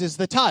is God's is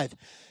the tithe.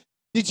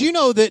 Did you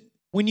know that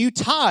when you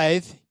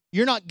tithe,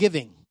 you're not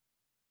giving?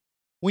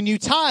 When you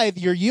tithe,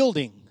 you're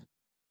yielding.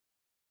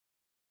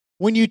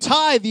 When you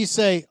tithe, you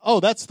say, oh,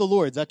 that's the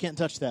Lord's. I can't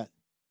touch that.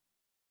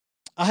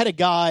 I had a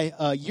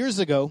guy years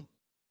ago.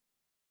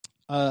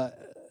 I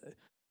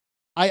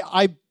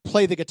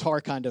play the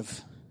guitar kind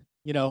of.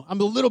 You know, I'm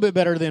a little bit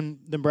better than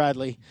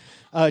Bradley,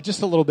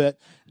 just a little bit.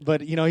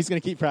 But, you know, he's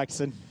going to keep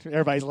practicing.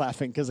 Everybody's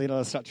laughing because they know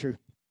that's not true.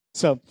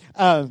 So,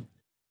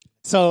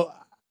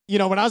 you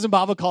know, when I was in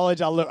Bible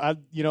college, I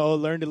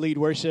learned to lead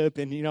worship.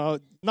 And, you know,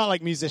 not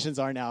like musicians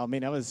are now. I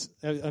mean,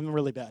 I'm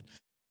really bad.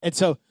 And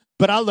so,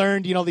 but I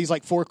learned, you know, these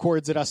like 4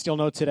 chords that I still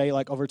know today,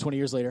 like over 20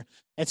 years later.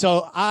 And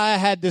so I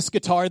had this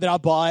guitar that I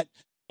bought.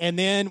 And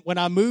then when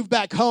I moved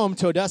back home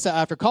to Odessa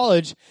after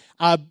college,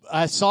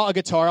 I saw a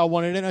guitar. I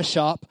wanted it in a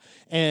shop,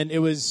 and it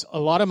was a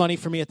lot of money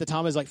for me at the time.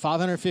 It was like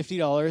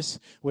 $550,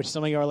 which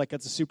some of you are like,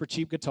 that's a super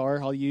cheap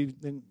guitar, all you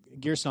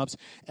gear snobs.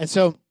 And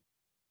so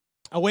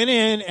I went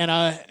in, and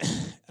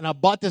I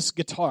bought this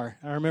guitar.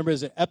 I remember it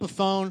was an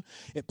Epiphone.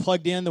 It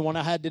plugged in. The one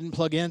I had didn't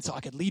plug in, so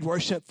I could lead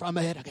worship from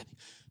it. I could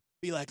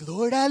be like,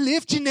 Lord, I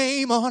lift your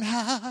name on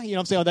high. You know what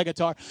I'm saying, on that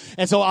guitar.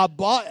 And so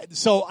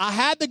I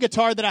had the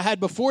guitar that I had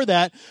before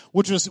that,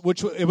 which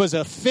was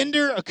a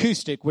Fender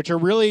acoustic, which are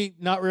really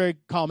not very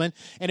common.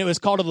 And it was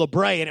called a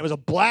Libre, and it was a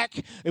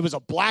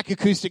black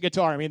acoustic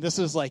guitar. I mean, this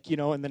is like, you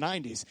know, in the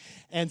 90s.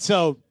 And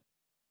so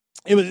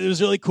it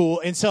was really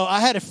cool. And so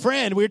I had a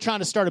friend, we were trying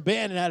to start a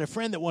band, and I had a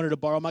friend that wanted to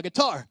borrow my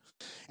guitar.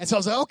 And so I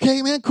was like,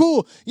 okay, man,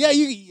 cool. Yeah,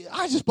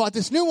 I just bought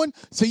this new one,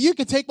 so you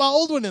can take my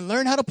old one and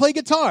learn how to play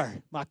guitar.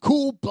 My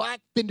cool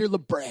black Fender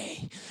Libre.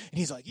 And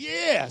he's like,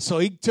 yeah. So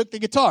he took the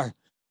guitar.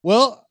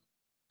 Well,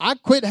 I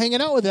quit hanging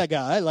out with that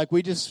guy. Like,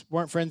 we just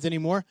weren't friends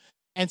anymore.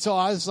 And so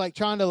I was like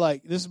trying to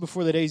this is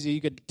before the days that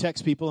you could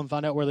text people and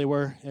find out where they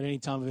were at any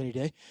time of any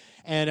day.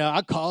 And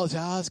I'd call his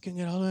house, couldn't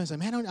get hold of him. I was like,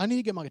 man, I need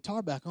to get my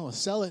guitar back. I want to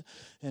sell it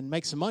and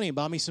make some money and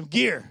buy me some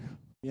gear,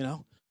 you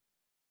know.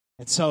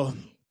 And so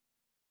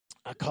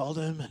I called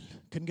him and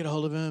couldn't get a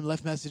hold of him,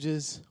 left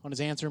messages on his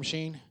answer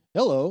machine.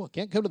 Hello, I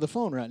can't come to the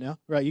phone right now.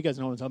 Right, you guys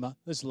know what I'm talking about.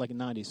 This is like the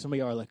 90s. Some of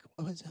you are like,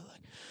 what is that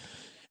like?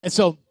 And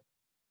so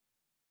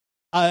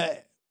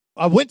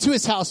I went to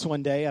his house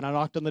one day, and I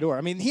knocked on the door.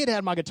 I mean, he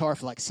had my guitar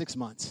for like 6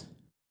 months.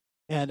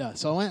 And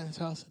so I went to his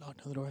house and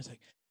knocked on the door. I was like,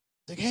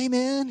 hey,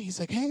 man. He's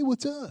like, hey,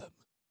 what's up?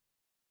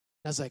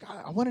 I was like,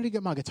 I wanted to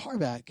get my guitar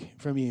back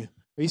from you.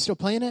 Are you still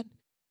playing it?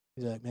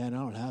 He's like, man, I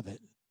don't have it.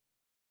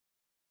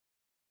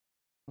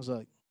 I was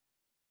like,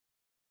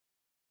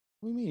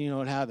 what do you mean you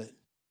don't have it?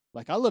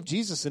 Like, I love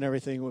Jesus and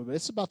everything, but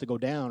it's about to go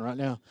down right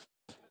now.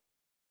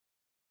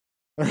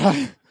 All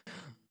right?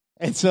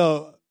 And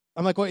so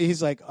I'm like, what?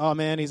 He's like, oh,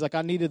 man. He's like,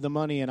 I needed the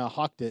money, and I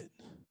hawked it.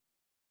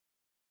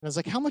 And I was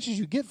like, how much did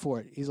you get for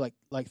it? He's like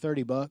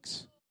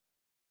 $30.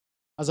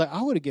 I was like,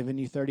 I would have given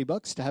you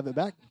 $30 to have it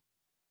back.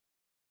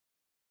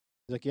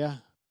 He's like, yeah.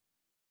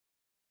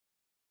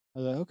 I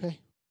was like, okay.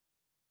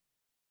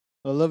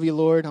 I love you,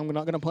 Lord. I'm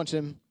not going to punch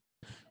him.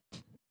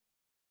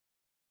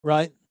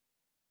 Right?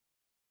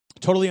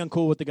 Totally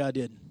uncool what the guy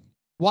did.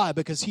 Why?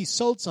 Because he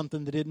sold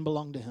something that didn't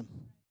belong to him.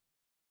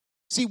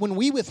 See, when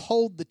we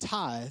withhold the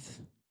tithe,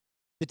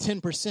 the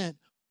 10%,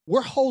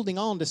 we're holding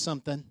on to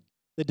something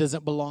that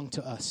doesn't belong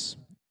to us.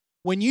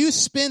 When you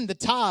spend the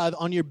tithe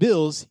on your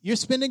bills, you're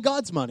spending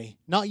God's money,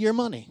 not your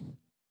money.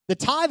 The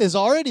tithe is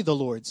already the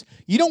Lord's.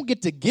 You don't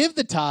get to give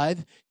the tithe,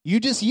 you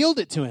just yield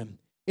it to him.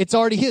 It's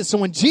already his. So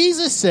when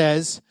Jesus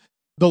says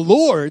the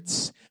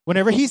Lord's,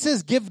 whenever he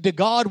says give to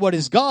God what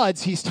is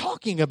God's, he's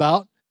talking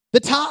about the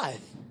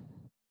tithe.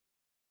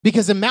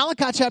 Because in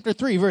Malachi chapter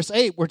 3, verse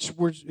 8, which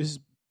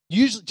is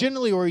usually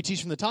generally where we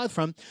teach from the tithe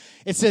from,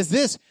 it says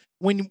this,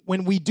 when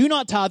we do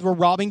not tithe, we're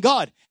robbing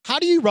God. How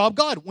do you rob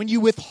God? When you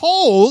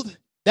withhold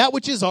that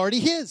which is already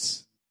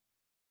his.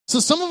 So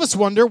some of us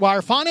wonder why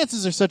our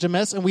finances are such a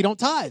mess and we don't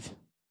tithe.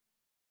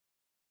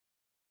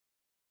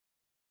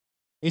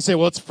 You say,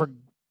 well, it's for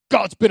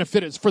God's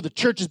benefit, it's for the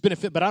church's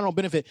benefit, but I don't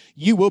benefit.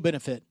 You will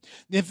benefit.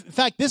 In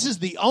fact, this is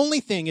the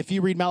only thing, if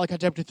you read Malachi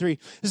chapter 3,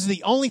 this is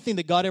the only thing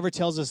that God ever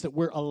tells us that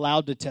we're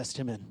allowed to test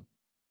him in.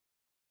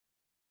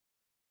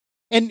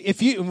 And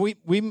if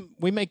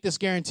we make this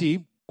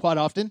guarantee quite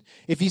often,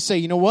 if you say,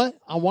 you know what,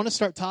 I want to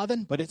start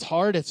tithing, but it's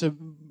hard, it's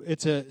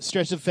a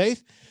stretch of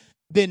faith,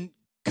 then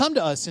come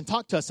to us and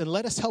talk to us and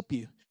let us help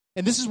you.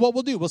 And this is what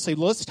we'll do. We'll say,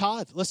 let's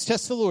tithe. Let's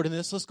test the Lord in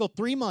this. Let's go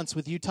 3 months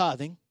with you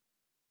tithing.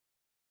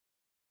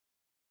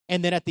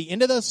 And then at the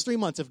end of those 3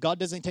 months, if God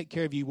doesn't take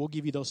care of you, we'll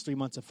give you those 3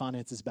 months of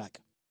finances back.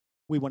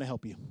 We want to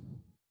help you.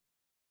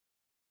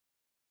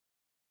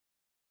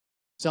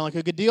 Sound like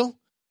a good deal?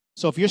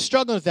 So if you're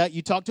struggling with that,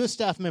 you talk to a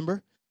staff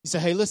member. You say,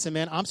 hey, listen,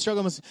 man, I'm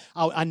struggling with,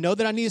 I know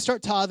that I need to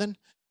start tithing.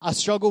 I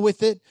struggle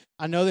with it.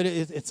 I know that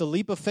it's a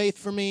leap of faith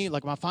for me.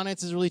 Like my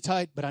finances are really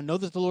tight, but I know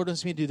that the Lord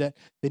wants me to do that.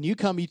 Then you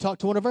come, you talk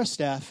to one of our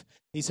staff.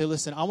 You say,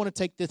 listen, I want to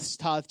take this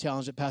tithe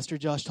challenge that Pastor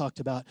Josh talked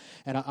about,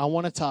 and I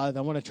want to tithe.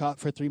 I want to try it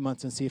for 3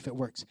 months and see if it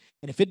works.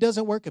 And if it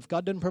doesn't work, if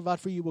God doesn't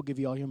provide for you, we'll give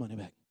you all your money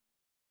back.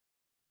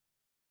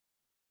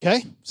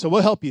 Okay? So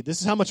we'll help you.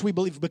 This is how much we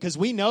believe, because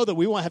we know that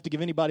we won't have to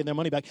give anybody their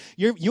money back.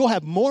 You'll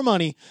have more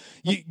money.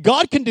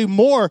 God can do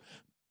more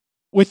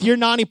with your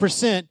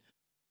 90%,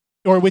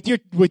 or with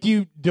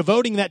you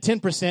devoting that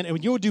 10%,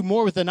 and you'll do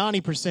more with the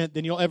 90%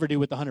 than you'll ever do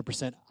with the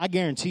 100%. I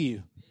guarantee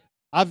you.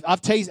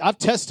 I've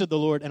tested the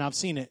Lord and I've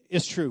seen it.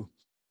 It's true.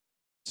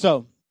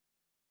 So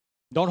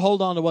don't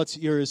hold on to what's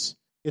yours.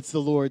 It's the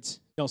Lord's.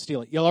 Don't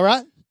steal it. You all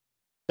right?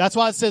 That's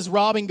why it says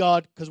robbing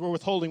God, because we're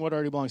withholding what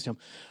already belongs to him.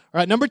 All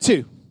right, number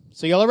 2.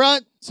 So you all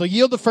right? So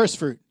yield the first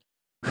fruit.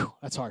 Whew,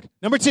 that's hard.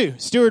 Number 2,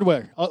 steward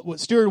well.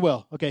 Steward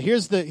well. Okay,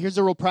 here's the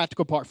real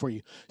practical part for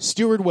you.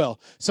 Steward well.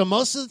 So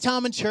most of the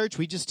time in church,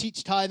 we just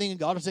teach tithing and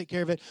God will take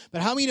care of it.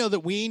 But how many know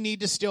that we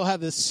need to still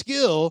have the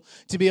skill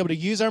to be able to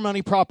use our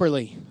money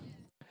properly?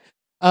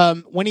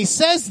 When he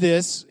says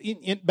this,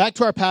 back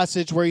to our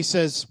passage where he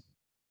says,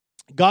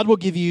 God will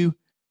give you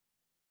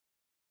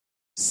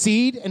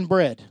seed and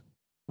bread.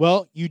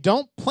 Well, you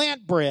don't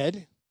plant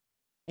bread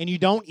and you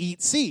don't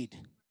eat seed.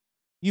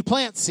 You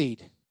plant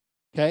seed.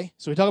 Okay?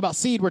 So we talk about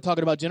seed, we're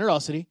talking about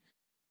generosity,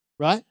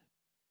 right?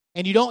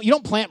 And you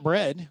don't plant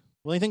bread.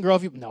 Will anything grow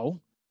if you?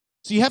 No.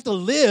 So you have to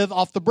live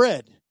off the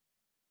bread.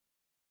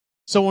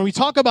 So when we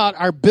talk about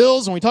our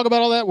bills, when we talk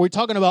about all that, we're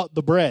talking about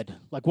the bread.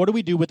 Like, what do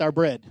we do with our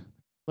bread?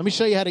 Let me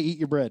show you how to eat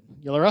your bread.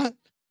 You all right?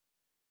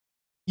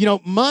 You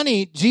know,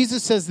 money,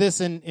 Jesus says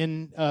this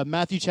in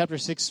Matthew chapter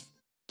 6.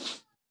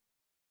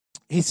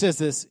 He says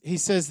this. He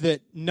says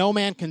that no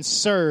man can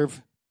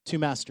serve 2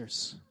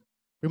 masters.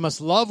 We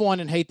must love one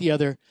and hate the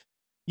other.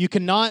 You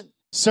cannot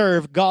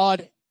serve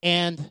God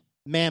and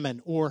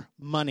mammon or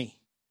money.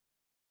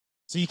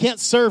 So you can't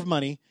serve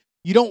money.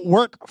 You don't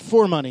work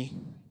for money.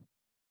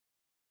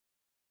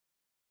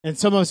 And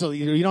some of us,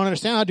 you don't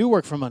understand, I do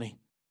work for money.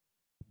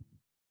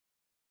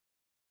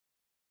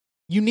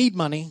 You need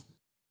money.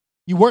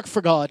 You work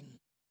for God,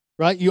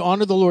 right? You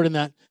honor the Lord in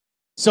that.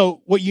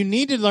 So what you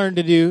need to learn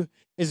to do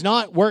is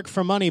not work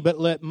for money, but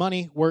let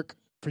money work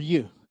for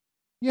you.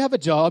 You have a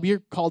job.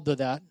 You're called to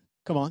that.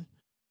 Come on.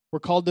 We're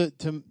called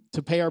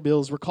to pay our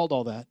bills. We're called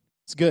all that.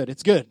 It's good.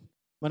 It's good.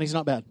 Money's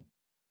not bad.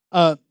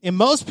 In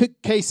most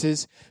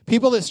cases,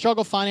 people that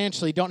struggle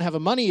financially don't have a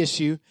money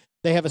issue.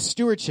 They have a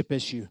stewardship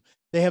issue.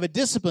 They have a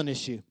discipline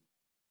issue.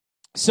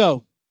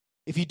 So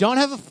if you don't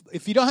have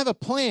a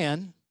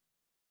plan,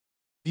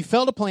 if you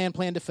fail to plan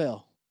to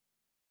fail.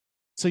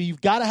 So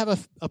you've got to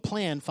have a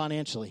plan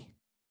financially.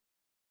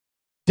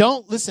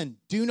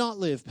 Do not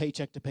live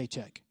paycheck to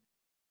paycheck.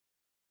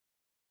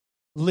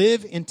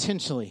 Live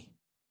intentionally.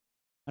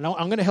 And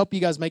I'm going to help you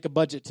guys make a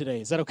budget today.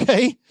 Is that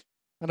okay?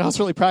 I know it's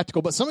really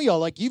practical, but some of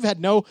y'all, you've had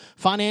no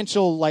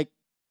financial,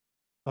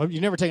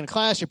 you've never taken a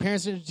class, your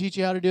parents didn't teach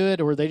you how to do it,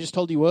 or they just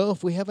told you, well,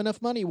 if we have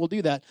enough money, we'll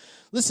do that.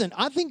 Listen,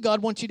 I think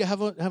God wants you to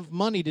have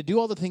money to do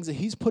all the things that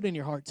he's put in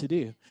your heart to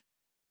do.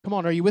 Come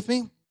on, are you with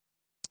me?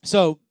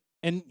 So,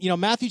 and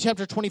Matthew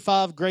chapter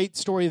 25, great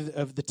story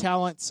of the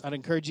talents. I'd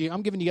encourage you.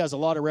 I'm giving you guys a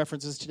lot of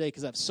references today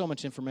because I have so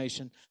much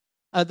information.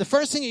 The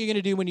first thing that you're going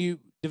to do when you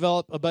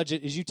develop a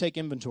budget is you take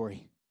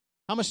inventory.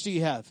 How much do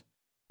you have?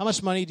 How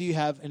much money do you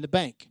have in the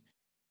bank?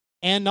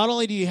 And not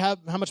only do you have,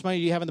 how much money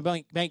do you have in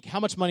the bank, how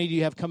much money do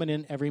you have coming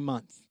in every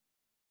month?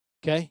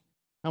 Okay?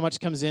 How much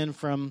comes in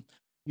from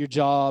your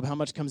job? How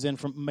much comes in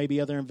from maybe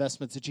other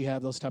investments that you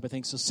have, those type of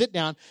things. So sit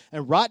down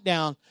and write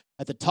down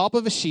at the top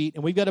of a sheet,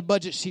 and we've got a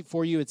budget sheet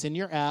for you. It's in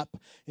your app,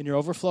 in your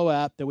Overflow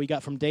app that we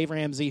got from Dave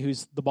Ramsey,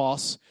 who's the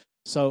boss.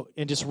 So,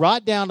 and just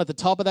write down at the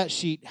top of that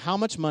sheet how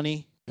much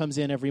money comes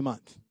in every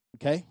month.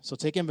 Okay? So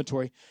take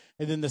inventory.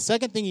 And then the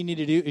second thing you need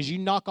to do is you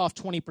knock off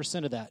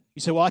 20% of that.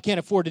 You say, well, I can't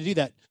afford to do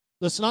that.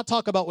 Let's not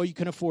talk about what you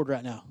can afford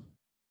right now.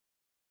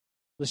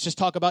 Let's just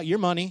talk about your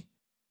money.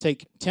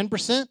 Take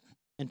 10%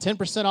 and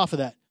 10% off of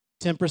that.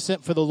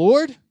 10% for the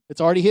Lord.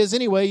 It's already his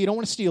anyway. You don't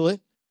want to steal it.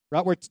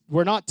 Right?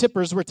 We're not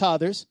tippers. We're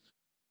tithers.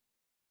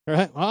 All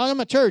right? Well, I'm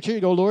at church. Here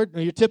you go, Lord.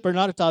 You're a tipper,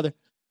 not a tither.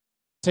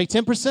 Take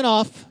 10%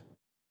 off.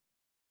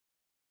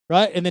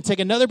 Right? And then take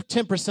another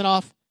 10%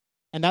 off,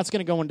 and that's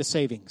going to go into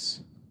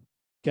savings.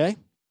 Okay?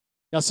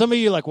 Now, some of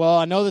you are like, well,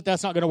 I know that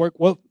that's not going to work.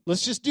 Well,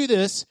 let's just do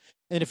this.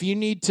 And if you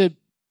need to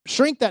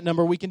shrink that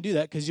number, we can do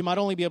that because you might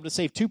only be able to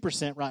save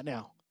 2% right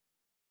now.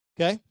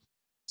 Okay?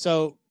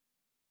 So,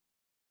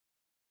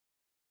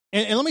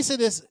 and let me say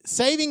this.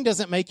 Saving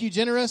doesn't make you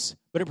generous,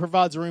 but it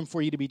provides room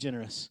for you to be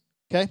generous.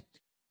 Okay?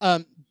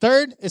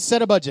 Third is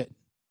set a budget.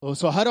 Oh,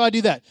 so how do I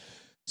do that?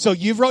 So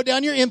you've wrote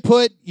down your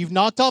input. You've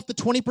knocked off the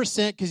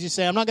 20% because you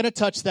say, I'm not going to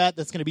touch that.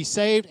 That's going to be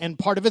saved. And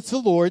part of it's the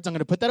Lord's. I'm going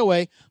to put that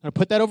away. I'm going to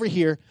put that over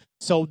here.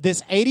 So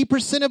this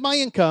 80% of my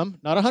income,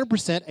 not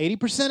 100%,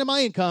 80% of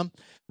my income,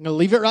 I'm going to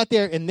leave it right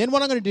there. And then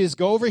what I'm going to do is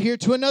go over here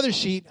to another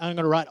sheet. I'm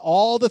going to write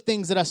all the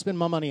things that I spend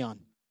my money on.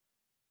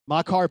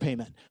 My car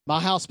payment,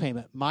 my house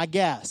payment, my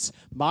gas,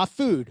 my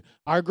food,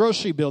 our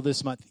grocery bill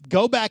this month.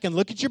 Go back and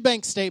look at your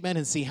bank statement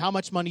and see how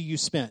much money you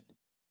spent.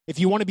 If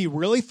you want to be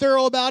really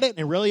thorough about it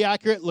and really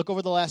accurate, look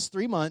over the last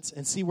 3 months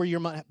and see where your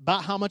money,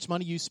 about how much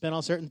money you spent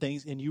on certain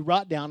things, and you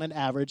write down an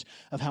average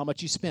of how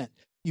much you spent.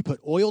 You put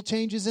oil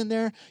changes in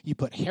there. You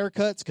put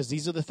haircuts because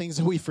these are the things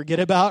that we forget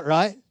about,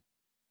 right?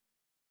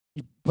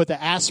 You put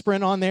the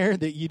aspirin on there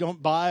that you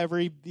don't buy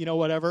every,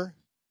 whatever.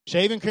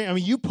 Shaving cream. I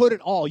mean, you put it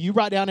all. You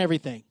write down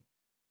everything.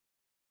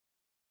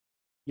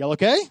 Y'all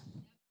okay?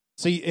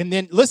 So, and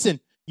then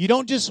listen, you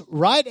don't just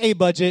write a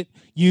budget,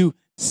 you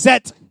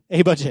set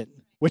a budget,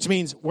 which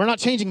means we're not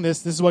changing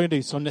this. This is what we're going to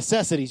do. So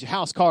necessities, your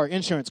house, car,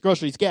 insurance,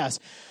 groceries, gas,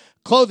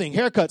 clothing,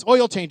 haircuts,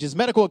 oil changes,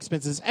 medical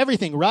expenses,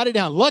 everything. Write it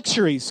down.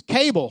 Luxuries,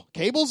 cable.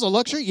 Cable's a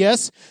luxury?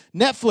 Yes.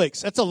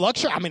 Netflix, that's a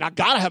luxury. I mean,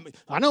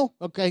 I know.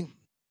 Okay.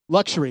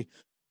 Luxury.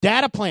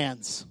 Data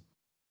plans.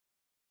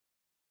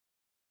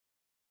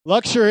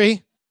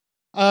 Luxury.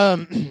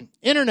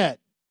 Internet.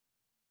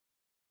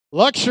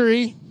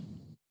 Luxury.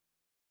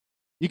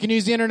 You can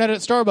use the internet at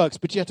Starbucks,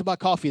 but you have to buy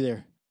coffee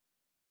there.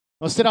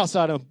 Well, sit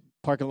outside a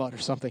parking lot or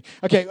something.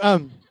 Okay.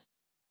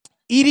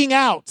 Eating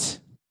out.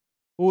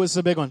 What was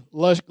the big one?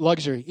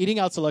 Luxury. Eating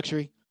out's a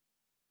luxury.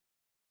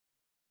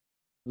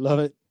 Love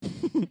it.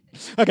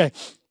 Okay.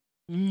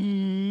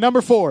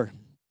 Number 4.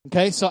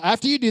 Okay. So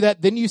after you do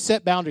that, then you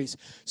set boundaries.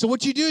 So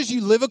what you do is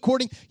you live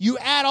you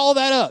add all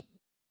that up.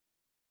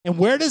 And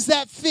where does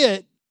that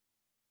fit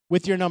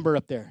with your number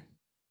up there?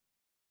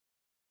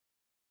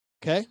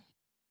 Okay?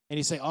 And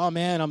you say, oh,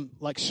 man, I'm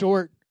like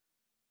short,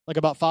 like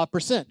about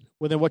 5%.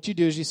 Well, then what you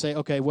do is you say,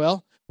 okay,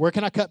 well, where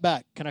can I cut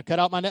back? Can I cut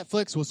out my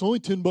Netflix? Well, it's only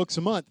 $10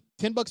 a month.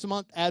 $10 a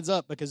month adds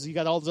up because you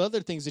got all those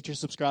other things that you're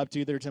subscribed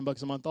to that are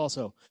 $10 a month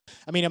also.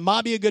 I mean, it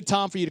might be a good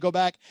time for you to go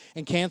back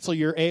and cancel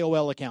your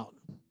AOL account.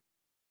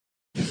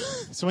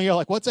 Some of you are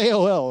like, what's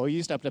AOL? Well, you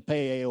used to have to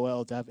pay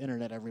AOL to have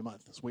internet every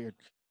month. It's weird.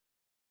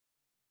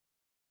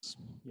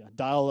 Yeah,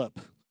 dial up.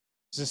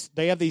 It's just,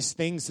 they have these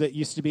things that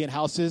used to be in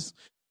houses.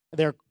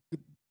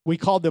 We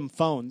called them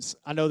phones.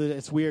 I know that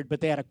it's weird,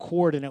 but they had a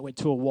cord and it went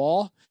to a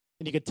wall,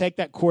 and you could take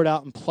that cord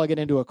out and plug it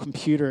into a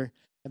computer,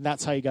 and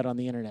that's how you got on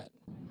the internet.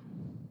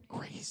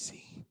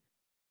 Crazy.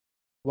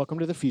 Welcome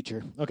to the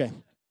future. Okay.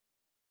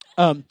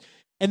 And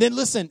then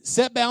listen,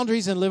 set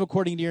boundaries and live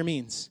according to your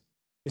means.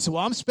 You say,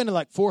 well, I'm spending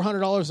like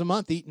 $400 a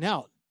month eating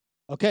out.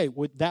 Okay,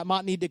 that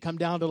might need to come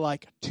down to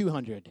like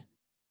 $200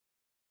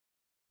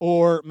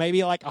 or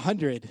maybe like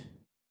 $100.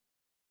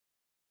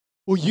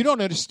 Well, you don't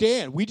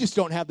understand. We just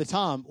don't have the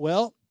time.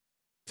 Well,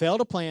 fail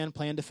to plan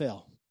to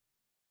fail.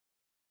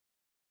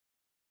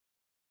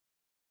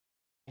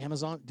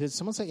 Amazon. Did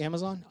someone say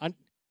Amazon?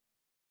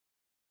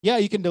 Yeah,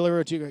 you can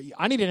deliver it to you.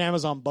 I need an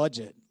Amazon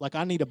budget. Like,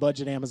 I need a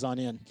budget Amazon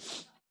in.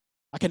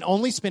 I can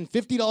only spend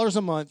 $50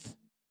 a month,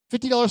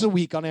 $50 a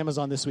week on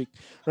Amazon this week.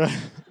 Right?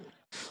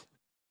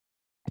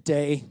 A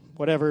day,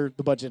 whatever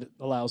the budget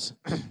allows.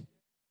 I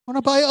want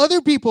to buy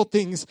other people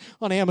things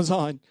on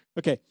Amazon.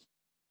 Okay,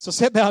 so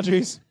set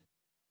boundaries.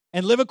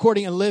 And live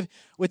according and live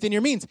within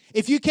your means.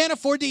 If you can't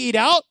afford to eat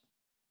out,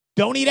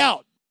 don't eat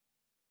out.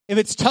 If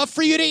it's tough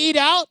for you to eat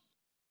out,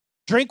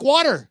 drink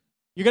water.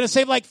 You're going to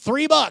save like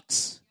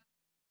 $3.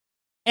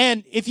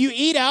 And if you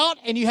eat out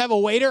and you have a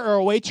waiter or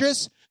a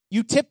waitress,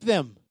 you tip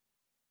them.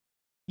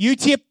 You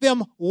tip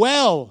them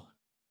well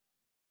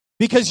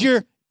because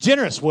you're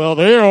generous. Well,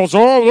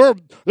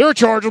 they're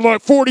charging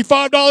like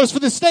 $45 for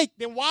the steak.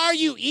 Then why are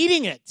you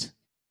eating it?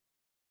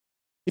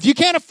 If you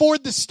can't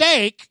afford the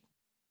steak,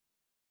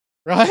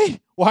 right?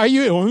 Why are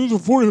you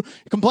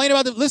complaining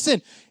about it?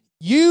 Listen,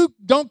 you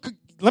don't.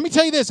 Let me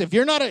tell you this: if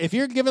you're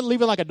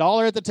leaving like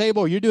 $1 at the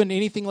table, or you're doing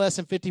anything less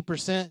than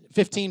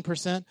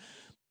 15%,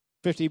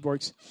 50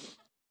 works,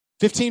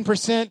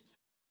 15%.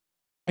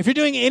 If you're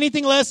doing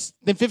anything less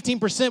than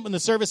 15% when the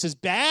service is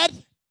bad,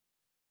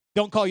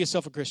 don't call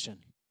yourself a Christian.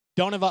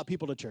 Don't invite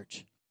people to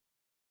church.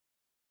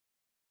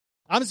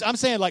 I'm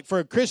saying, like, for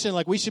a Christian,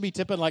 like, we should be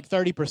tipping like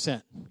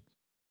 30%.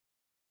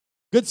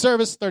 Good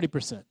service,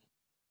 30%.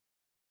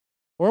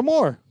 Or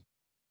more.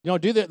 You know,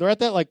 they're at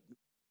that, like,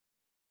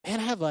 man,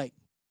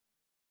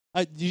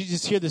 you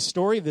just hear this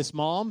story of this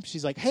mom.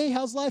 She's like, hey,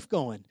 how's life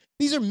going?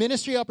 These are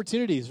ministry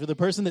opportunities for the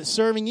person that's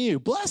serving you.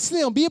 Bless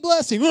them. Be a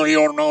blessing. Oh, you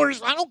don't know.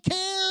 I don't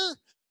care.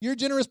 You're a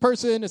generous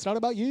person. It's not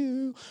about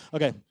you.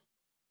 Okay.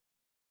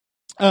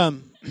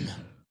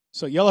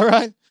 So y'all all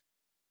right?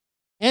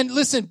 And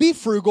listen, be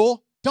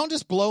frugal. Don't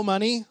just blow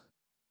money.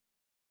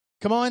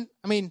 Come on.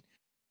 I mean,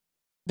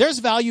 there's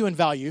value in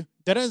value.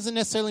 That doesn't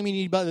necessarily mean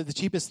you need the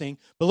cheapest thing.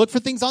 But look for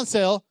things on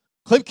sale.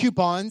 Clip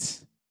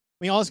coupons.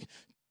 We always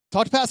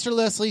talk to Pastor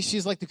Leslie.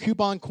 She's like the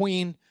coupon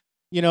queen.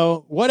 You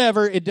know,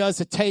 whatever it does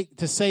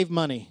to save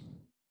money,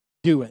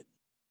 do it.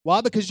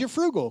 Why? Because you're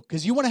frugal.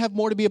 Because you want to have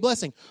more to be a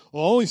blessing.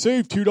 Well, I only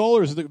saved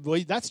 $2.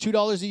 Well, that's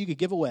 $2 that you could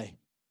give away.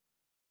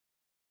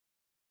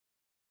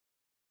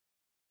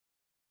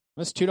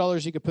 That's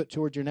 $2 you could put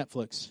towards your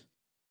Netflix.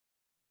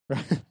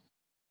 Right?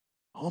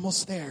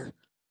 Almost there.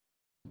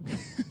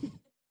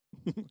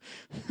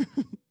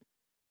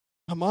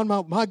 I'm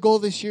on my goal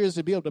this year is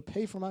to be able to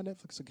pay for my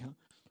Netflix account.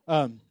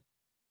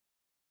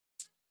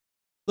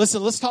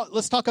 Listen, let's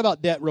talk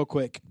about debt real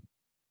quick.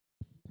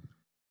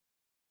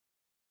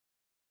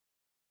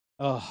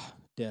 Oh,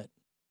 debt.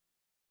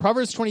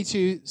 Proverbs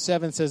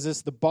 22:7 says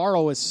this: the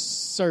borrower is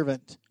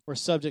servant or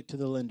subject to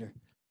the lender.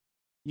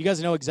 You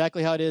guys know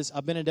exactly how it is.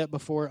 I've been in debt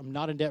before. I'm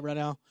not in debt right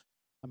now.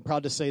 I'm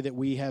proud to say that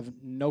we have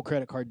no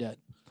credit card debt.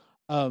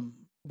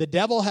 The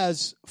devil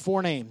has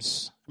 4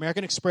 names: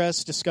 American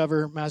Express,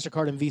 Discover,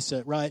 MasterCard, and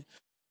Visa, right?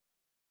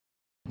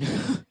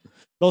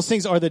 Those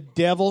things are the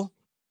devil.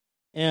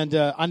 And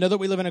I know that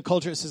we live in a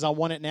culture that says, I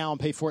want it now and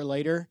pay for it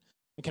later.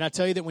 And can I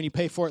tell you that when you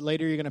pay for it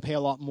later, you're going to pay a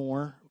lot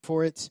more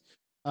for it?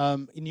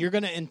 And you're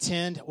going to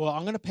intend, well,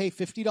 I'm going to pay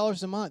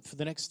 $50 a month for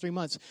the next 3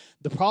 months.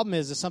 The problem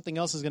is that something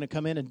else is going to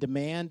come in and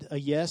demand a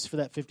yes for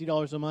that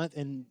 $50 a month,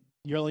 and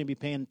you're only be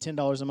paying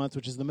 $10 a month,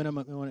 which is the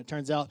minimum. And when it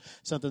turns out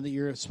something that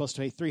you're supposed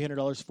to pay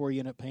 $300 for, you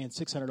end up paying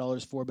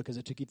 $600 for because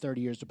it took you 30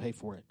 years to pay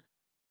for it.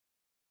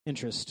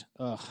 Interest.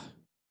 Ugh.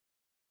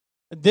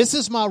 This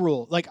is my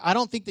rule. Like, I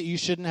don't think that you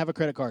shouldn't have a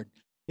credit card.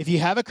 If you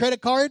have a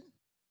credit card,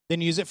 then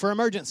use it for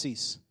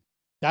emergencies.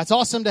 That's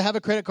awesome to have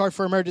a credit card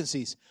for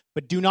emergencies.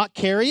 But do not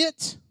carry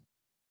it,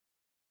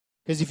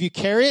 because if you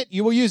carry it,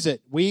 you will use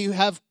it. We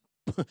have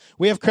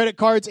credit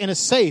cards in a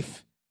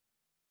safe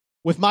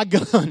with my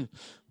gun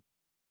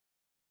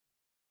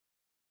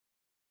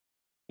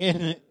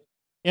in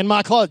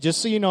my closet.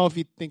 Just so you know, if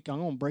you think I'm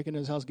going to break into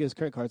his house and get his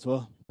credit cards,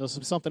 well,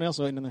 there's something else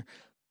waiting in there.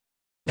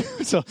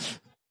 So,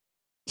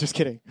 just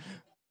kidding.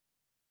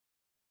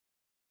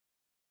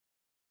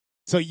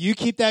 So you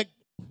keep that.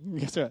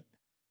 Guess what?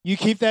 You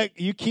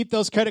keep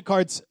those credit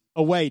cards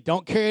away.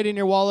 Don't carry it in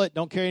your wallet.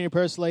 Don't carry it in your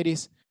purse,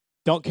 ladies.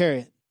 Don't carry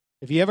it.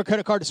 If you have a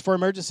credit card, it's for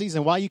emergencies,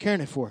 and why are you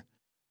carrying it for?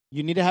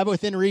 You need to have it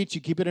within reach.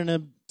 You keep it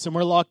in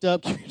somewhere locked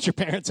up. Keep it at your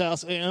parents'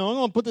 house. Hey, I'm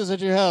going to put this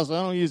at your house.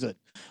 I don't use it.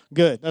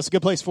 Good. That's a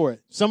good place for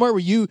it. Somewhere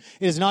where it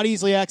is not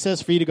easily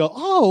accessed for you to go,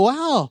 oh,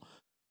 wow,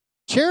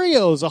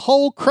 Cheerios, a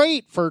whole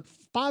crate for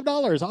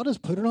 $5. I'll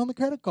just put it on the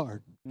credit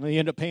card. And then you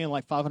end up paying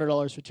like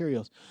 $500 for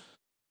Cheerios.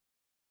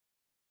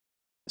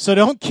 So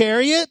don't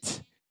carry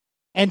it,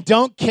 and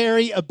don't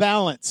carry a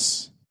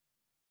balance.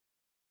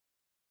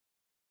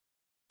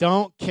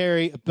 Don't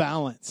carry a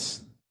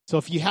balance. So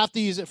if you have to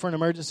use it for an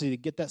emergency to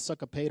get that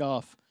sucker paid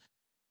off.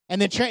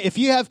 And then if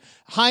you have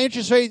high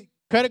interest rate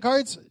credit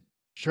cards,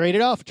 trade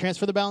it off.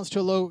 Transfer the balance to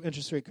a low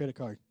interest rate credit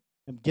card.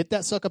 And get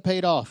that sucker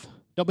paid off.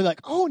 Don't be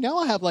like, oh, now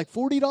I have like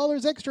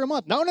 $40 extra a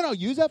month. No.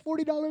 Use that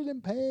 $40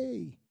 and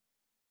pay.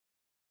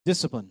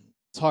 Discipline.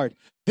 It's hard.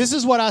 This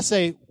is what I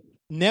say.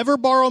 Never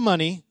borrow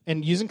money,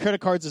 and using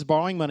credit cards is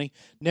borrowing money.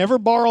 Never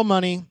borrow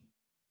money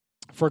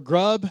for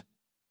grub,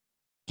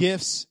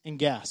 gifts, and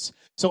gas.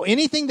 So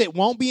anything that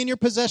won't be in your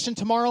possession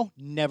tomorrow,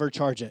 never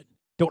charge it.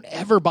 Don't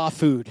ever buy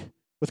food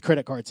with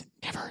credit cards.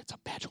 Never. It's a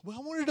bad joke. Well,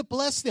 I wanted to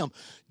bless them.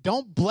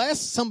 Don't bless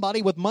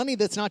somebody with money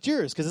that's not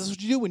yours, because this is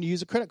what you do when you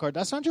use a credit card.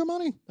 That's not your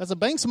money. That's a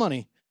bank's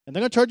money, and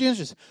they're going to charge you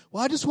interest.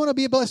 Well, I just want to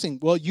be a blessing.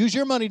 Well, use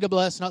your money to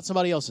bless, not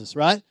somebody else's,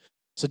 right?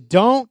 So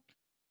don't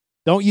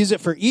use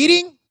it for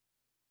eating.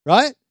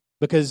 Right?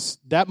 Because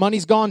that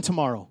money's gone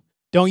tomorrow.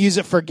 Don't use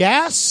it for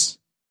gas.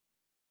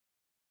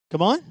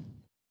 Come on.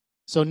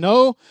 So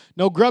no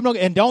grub,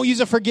 and don't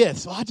use it for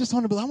gifts. Well, I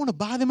want to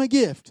buy them a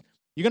gift.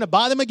 You're going to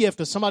buy them a gift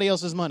with somebody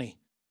else's money.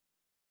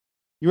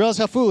 You realize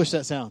how foolish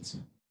that sounds?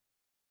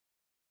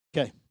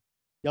 Okay.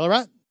 Y'all all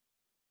right?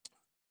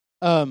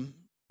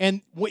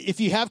 And if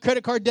you have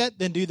credit card debt,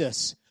 then do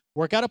this.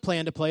 Work out a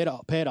plan to pay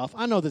it off.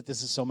 I know that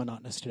this is so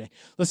monotonous today.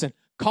 Listen,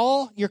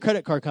 call your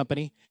credit card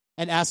company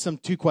and ask them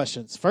 2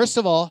 questions. First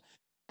of all,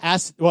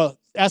 ask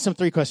them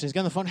 3 questions. Get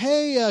on the phone.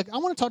 Hey, I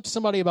want to talk to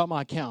somebody about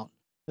my account.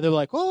 And they're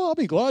like, oh, I'll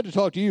be glad to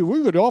talk to you. We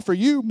would offer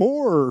you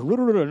more.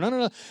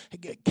 No.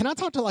 Can I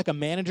talk to like a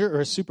manager or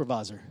a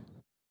supervisor?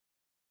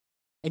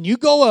 And you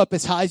go up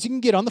as high as you can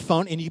get on the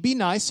phone, and you be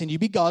nice, and you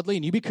be godly,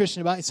 and you be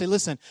Christian about it, and say,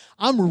 listen,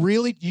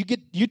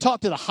 you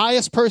talk to the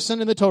highest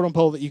person in the totem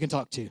pole that you can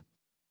talk to.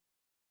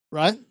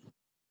 Right?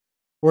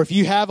 Or if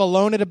you have a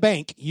loan at a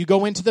bank, you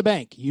go into the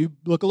bank. You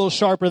look a little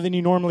sharper than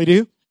you normally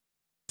do.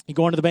 You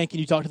go into the bank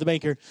and you talk to the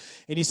banker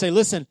and you say,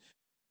 listen,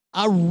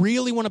 I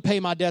really want to pay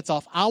my debts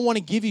off. I want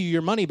to give you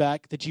your money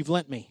back that you've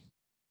lent me.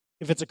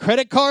 If it's a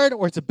credit card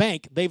or it's a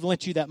bank, they've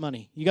lent you that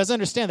money. You guys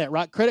understand that,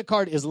 right? Credit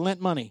card is lent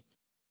money.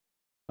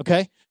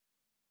 Okay?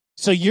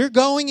 So you're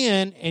going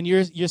in and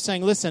you're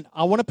saying, listen,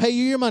 I want to pay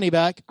you your money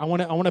back. I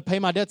want to pay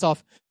my debts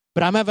off,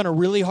 but I'm having a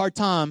really hard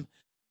time.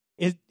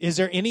 Is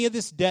there any of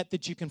this debt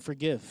that you can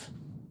forgive?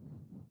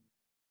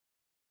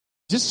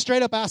 Just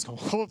straight up ask them.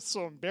 Oh, I'm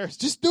so embarrassed.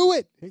 Just do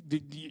it.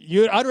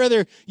 I'd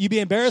rather you be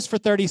embarrassed for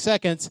 30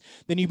 seconds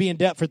than you be in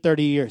debt for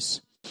 30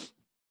 years.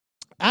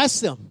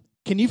 Ask them,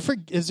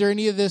 is there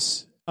any of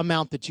this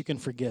amount that you can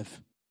forgive?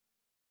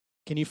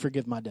 Can you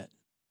forgive my debt?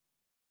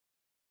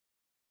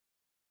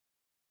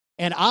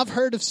 And I've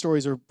heard of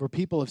stories where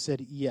people have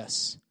said,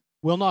 yes,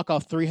 we'll knock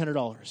off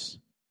 $300.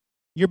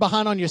 You're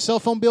behind on your cell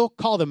phone bill?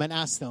 Call them and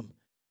ask them,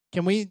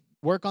 can we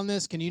work on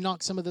this? Can you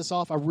knock some of this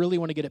off? I really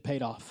want to get it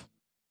paid off.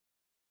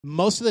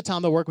 Most of the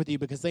time they'll work with you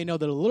because they know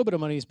that a little bit of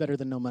money is better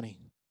than no money.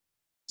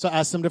 So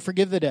ask them to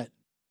forgive the debt.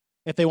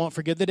 If they won't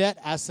forgive the debt,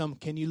 ask them,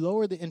 can you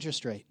lower the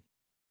interest rate?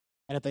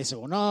 And if they say,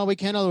 well, no, we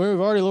can't,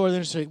 we've already lowered the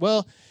interest rate.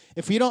 Well,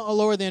 if you don't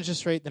lower the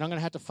interest rate, then I'm going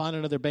to have to find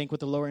another bank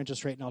with a lower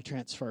interest rate and I'll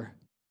transfer.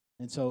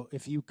 And so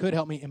if you could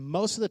help me, and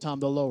most of the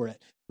time they'll lower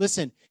it.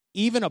 Listen,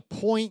 even a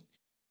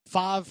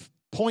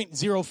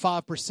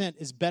 0.05%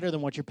 is better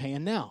than what you're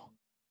paying now.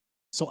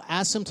 So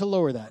ask them to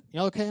lower that.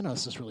 Okay, I know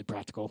this is really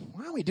practical.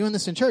 Why are we doing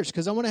this in church?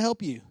 Because I want to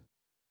help you.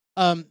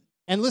 And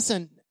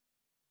listen,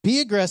 be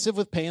aggressive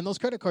with paying those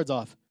credit cards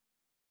off.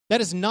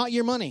 That is not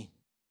your money.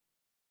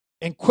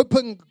 And quit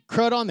putting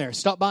crud on there.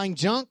 Stop buying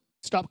junk.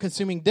 Stop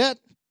consuming debt.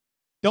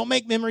 Don't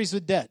make memories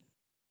with debt.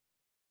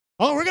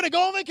 Oh, we're going to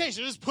go on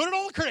vacation. Just put it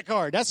on the credit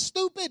card. That's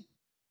stupid.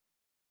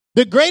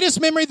 The greatest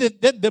memory,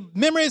 the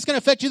memory that's going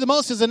to affect you the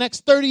most is the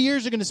next 30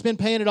 years you're going to spend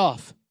paying it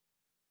off.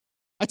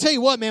 I tell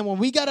you what, man, when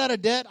we got out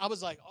of debt, I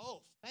was like,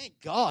 oh, thank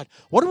God.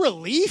 What a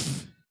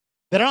relief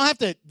that I don't have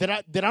to, that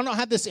I don't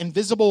have this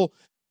invisible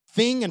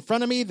thing in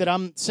front of me that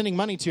I'm sending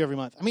money to every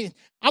month. I mean,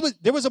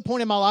 there was a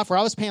point in my life where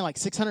I was paying like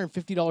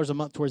 $650 a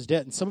month towards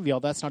debt, and some of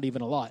y'all, that's not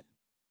even a lot.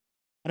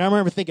 And I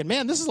remember thinking,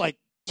 man, this is like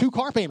 2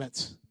 car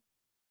payments.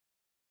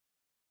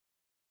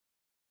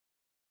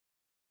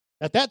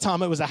 At that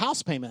time, it was a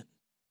house payment.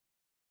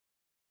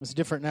 It's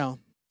different now.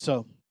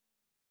 So,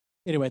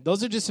 anyway,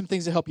 those are just some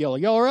things that help y'all. Are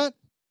y'all all right?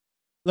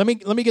 Let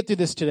me get through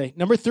this today.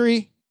 Number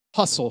 3,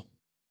 hustle.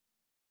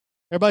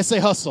 Everybody say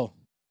hustle.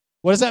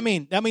 What does that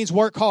mean? That means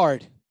work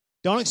hard.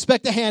 Don't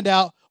expect a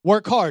handout.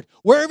 Work hard.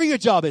 Wherever your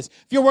job is.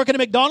 If you're working at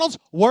McDonald's,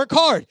 work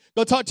hard.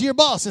 Go talk to your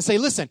boss and say,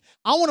 listen,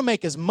 I want to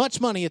make as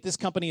much money at this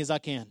company as I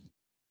can.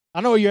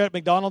 I know you're at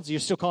McDonald's. You're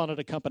still calling it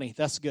a company.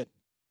 That's good.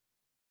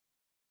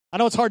 I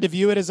know it's hard to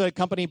view it as a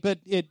company, but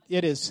it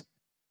is.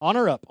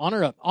 Honor up.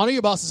 Honor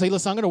your boss and say,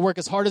 listen, I'm going to work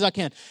as hard as I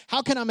can.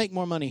 How can I make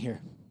more money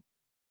here?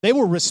 They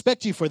will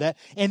respect you for that.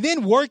 And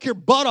then work your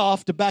butt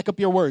off to back up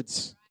your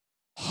words.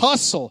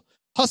 Hustle.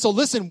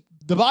 Listen,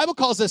 the Bible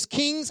calls us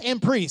kings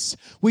and priests.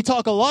 We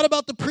talk a lot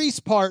about the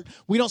priest part.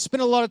 We don't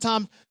spend a lot of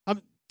time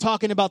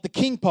talking about the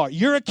king part.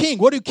 You're a king.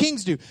 What do?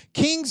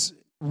 Kings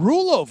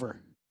rule over.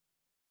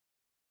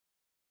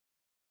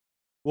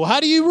 Well, how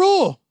do you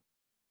rule?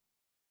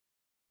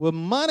 With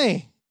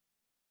money.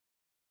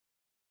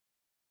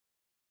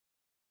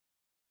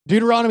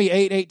 Deuteronomy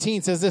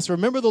 8:18 says this,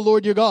 remember the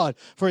Lord your God,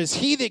 for it is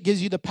he that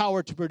gives you the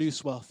power to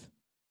produce wealth.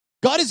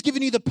 God has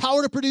given you the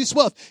power to produce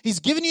wealth. He's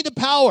given you the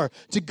power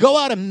to go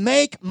out and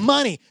make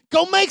money.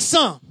 Go make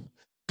some.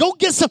 Go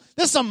get some.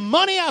 There's some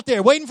money out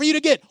there waiting for you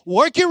to get.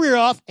 Work your rear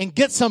off and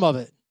get some of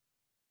it.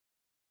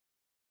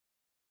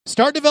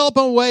 Start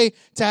developing a way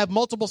to have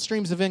multiple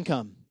streams of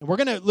income. And we're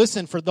going to,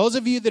 listen, for those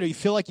of you that you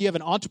feel like you have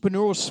an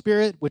entrepreneurial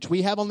spirit, which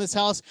we have on this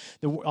house,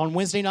 on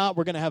Wednesday night,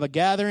 we're going to have a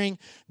gathering.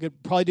 We're going to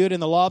probably do it in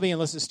the lobby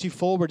unless it's too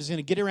full. We're just going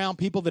to get around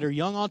people that are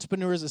young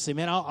entrepreneurs that say,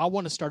 man, I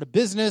want to start a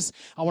business.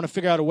 I want to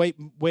figure out a way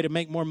to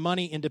make more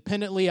money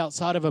independently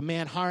outside of a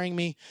man hiring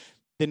me.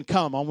 Then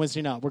come on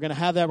Wednesday night. We're going to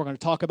have that. We're going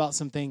to talk about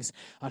some things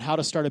on how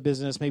to start a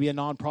business, maybe a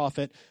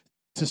nonprofit,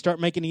 to start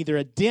making either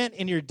a dent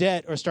in your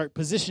debt or start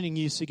positioning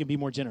you so you can be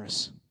more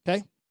generous.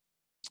 Okay?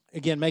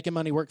 Again, making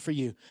money work for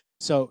you.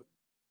 So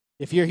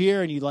if you're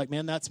here and you're like,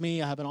 man, that's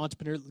me. I have an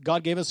entrepreneur.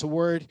 God gave us a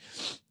word.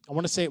 I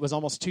want to say it was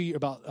almost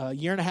about a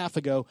year and a half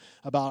ago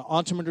about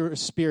entrepreneur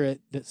spirit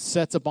that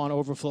sets upon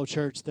Overflow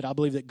Church, that I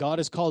believe that God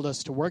has called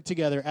us to work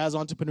together as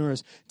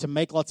entrepreneurs to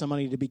make lots of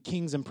money, to be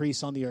kings and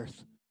priests on the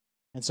earth.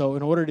 And so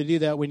in order to do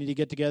that, we need to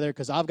get together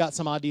because I've got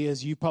some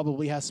ideas. You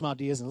probably have some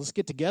ideas. And let's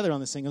get together on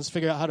this thing. Let's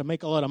figure out how to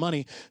make a lot of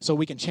money so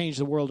we can change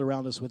the world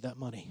around us with that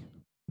money.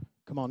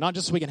 Come on, not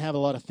just so we can have a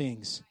lot of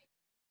things.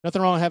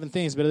 Nothing wrong with having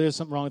things, but there's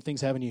something wrong with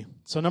things having you.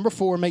 So number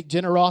 4, make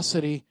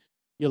generosity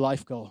your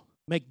life goal.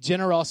 Make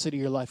generosity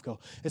your life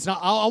goal. It's not,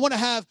 I want to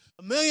have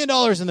 $1 million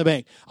in the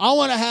bank. I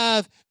want to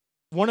have,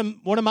 one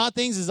of my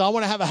things is I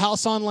want to have a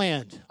house on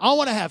land. I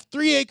want to have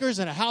 3 acres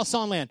and a house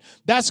on land.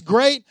 That's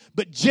great,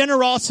 but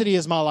generosity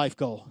is my life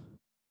goal.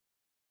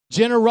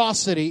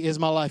 Generosity is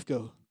my life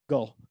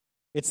goal.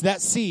 It's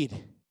that seed.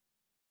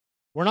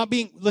 We don't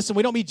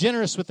be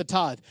generous with the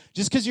tithe.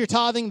 Just because you're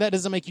tithing, that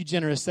doesn't make you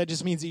generous. That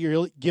just means that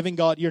you're giving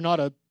God, you're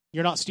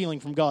not stealing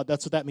from God.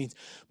 That's what that means.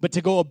 But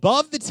to go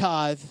above the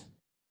tithe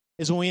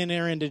is when we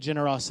enter into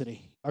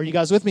generosity. Are you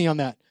guys with me on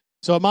that?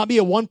 So it might be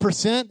a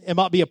 1%. It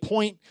might be a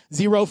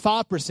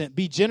 0.05%.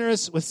 Be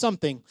generous with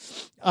something.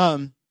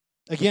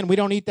 Again, we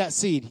don't eat that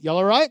seed. Y'all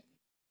all right?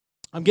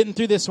 I'm getting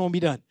through this and we'll be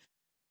done.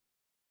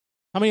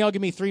 How many of y'all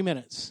give me 3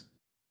 minutes?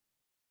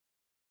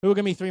 Who will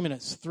give me 3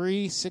 minutes?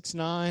 3, 6,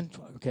 9.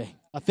 12. Okay.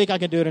 I think I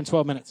can do it in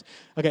 12 minutes.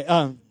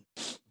 Okay.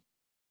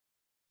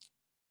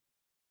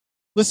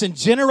 Listen,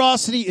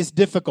 generosity is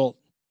difficult.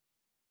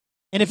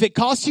 And if it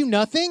costs you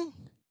nothing,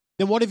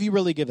 then what have you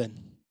really given?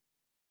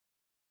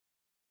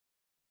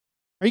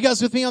 Are you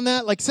guys with me on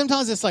that? Like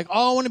sometimes it's like,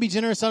 oh, I want to be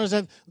generous.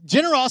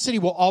 Generosity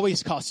will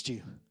always cost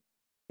you.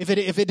 If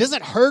it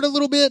doesn't hurt a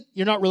little bit,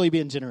 you're not really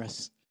being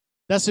generous.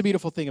 That's the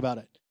beautiful thing about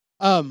it.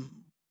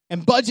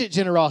 And budget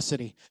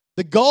generosity.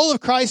 The goal of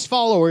Christ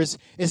followers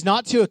is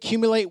not to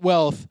accumulate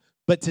wealth,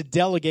 but to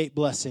delegate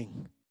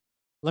blessing.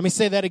 Let me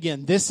say that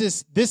again. This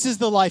is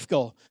the life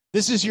goal.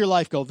 This is your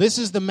life goal. This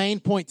is the main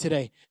point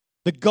today.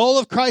 The goal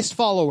of Christ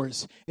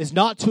followers is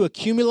not to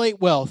accumulate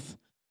wealth,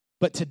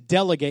 but to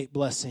delegate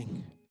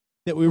blessing.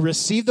 That we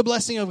receive the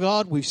blessing of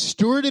God, we've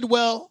stewarded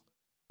well,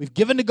 we've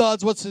given to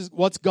God's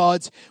what's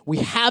God's. We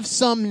have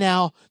some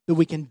now that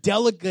we can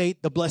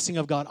delegate the blessing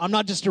of God. I'm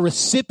not just a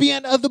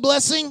recipient of the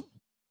blessing.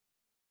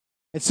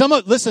 And some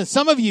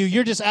of you,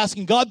 you're just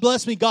asking, God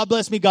bless me, God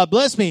bless me, God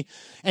bless me,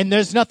 and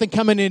there's nothing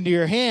coming into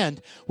your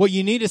hand. What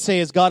you need to say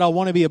is, God, I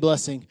want to be a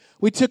blessing.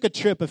 We took a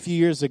trip a few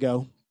years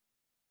ago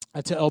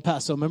to El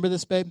Paso. Remember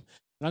this, babe?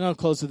 And I'm going to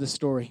close with this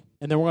story.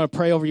 And then we're going to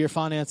pray over your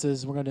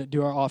finances. We're going to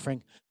do our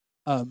offering.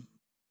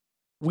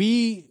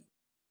 We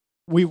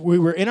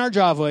were in our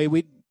driveway.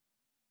 We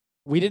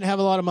didn't have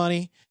a lot of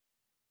money.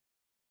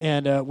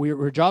 And we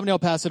were driving to El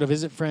Paso to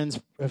visit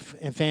friends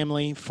and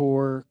family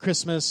for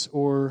Christmas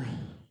or,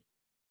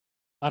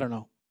 I don't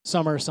know,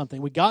 summer or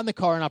something. We got in the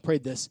car and I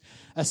prayed this.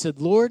 I said,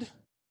 Lord,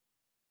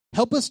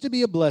 help us to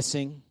be a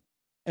blessing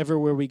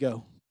everywhere we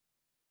go.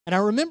 And I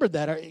remembered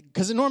that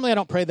because normally I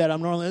don't pray that.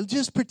 I'm normally,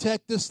 just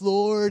protect us,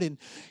 Lord, and,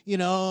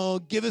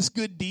 give us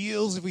good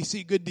deals. If we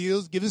see good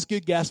deals, give us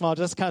good gas mileage.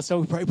 That's the kind of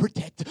stuff we pray.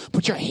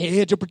 Put your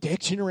hedge of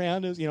protection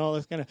around us, all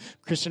those kind of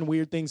Christian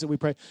weird things that we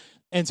pray.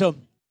 And so,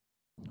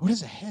 what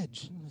is a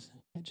hedge?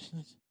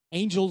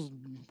 Angels,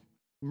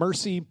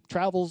 mercy,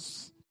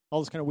 travels, all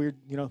those kind of weird,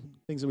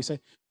 things that we say.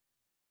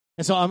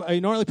 And so I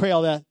normally pray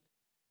all that.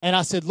 And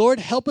I said, Lord,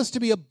 help us to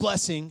be a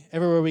blessing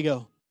everywhere we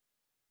go.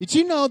 Did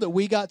you know that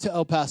we got to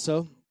El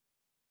Paso?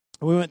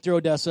 We went through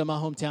Odessa, my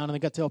hometown, and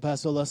then got to El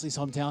Paso, Leslie's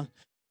hometown.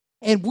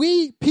 And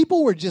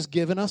people were just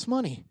giving us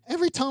money.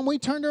 Every time we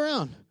turned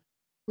around,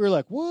 we were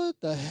like, what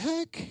the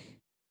heck?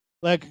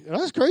 Like,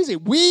 that's crazy.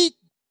 We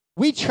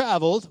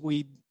traveled.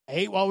 We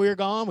ate while we were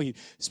gone. We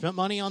spent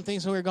money on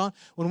things when we were gone.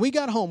 When we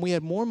got home, we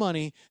had more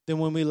money than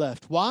when we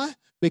left. Why?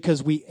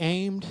 Because we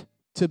aimed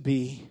to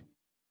be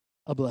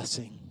a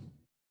blessing.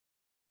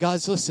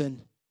 Guys,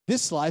 listen,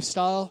 this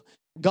lifestyle,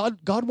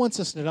 God wants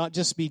us to not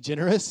just be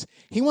generous.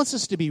 He wants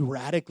us to be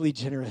radically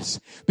generous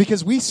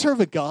because we serve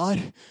a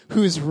God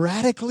who is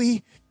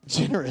radically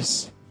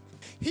generous.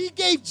 He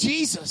gave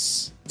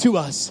Jesus to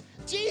us.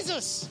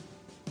 Jesus.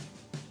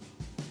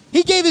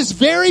 He gave his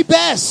very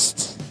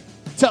best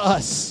to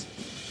us.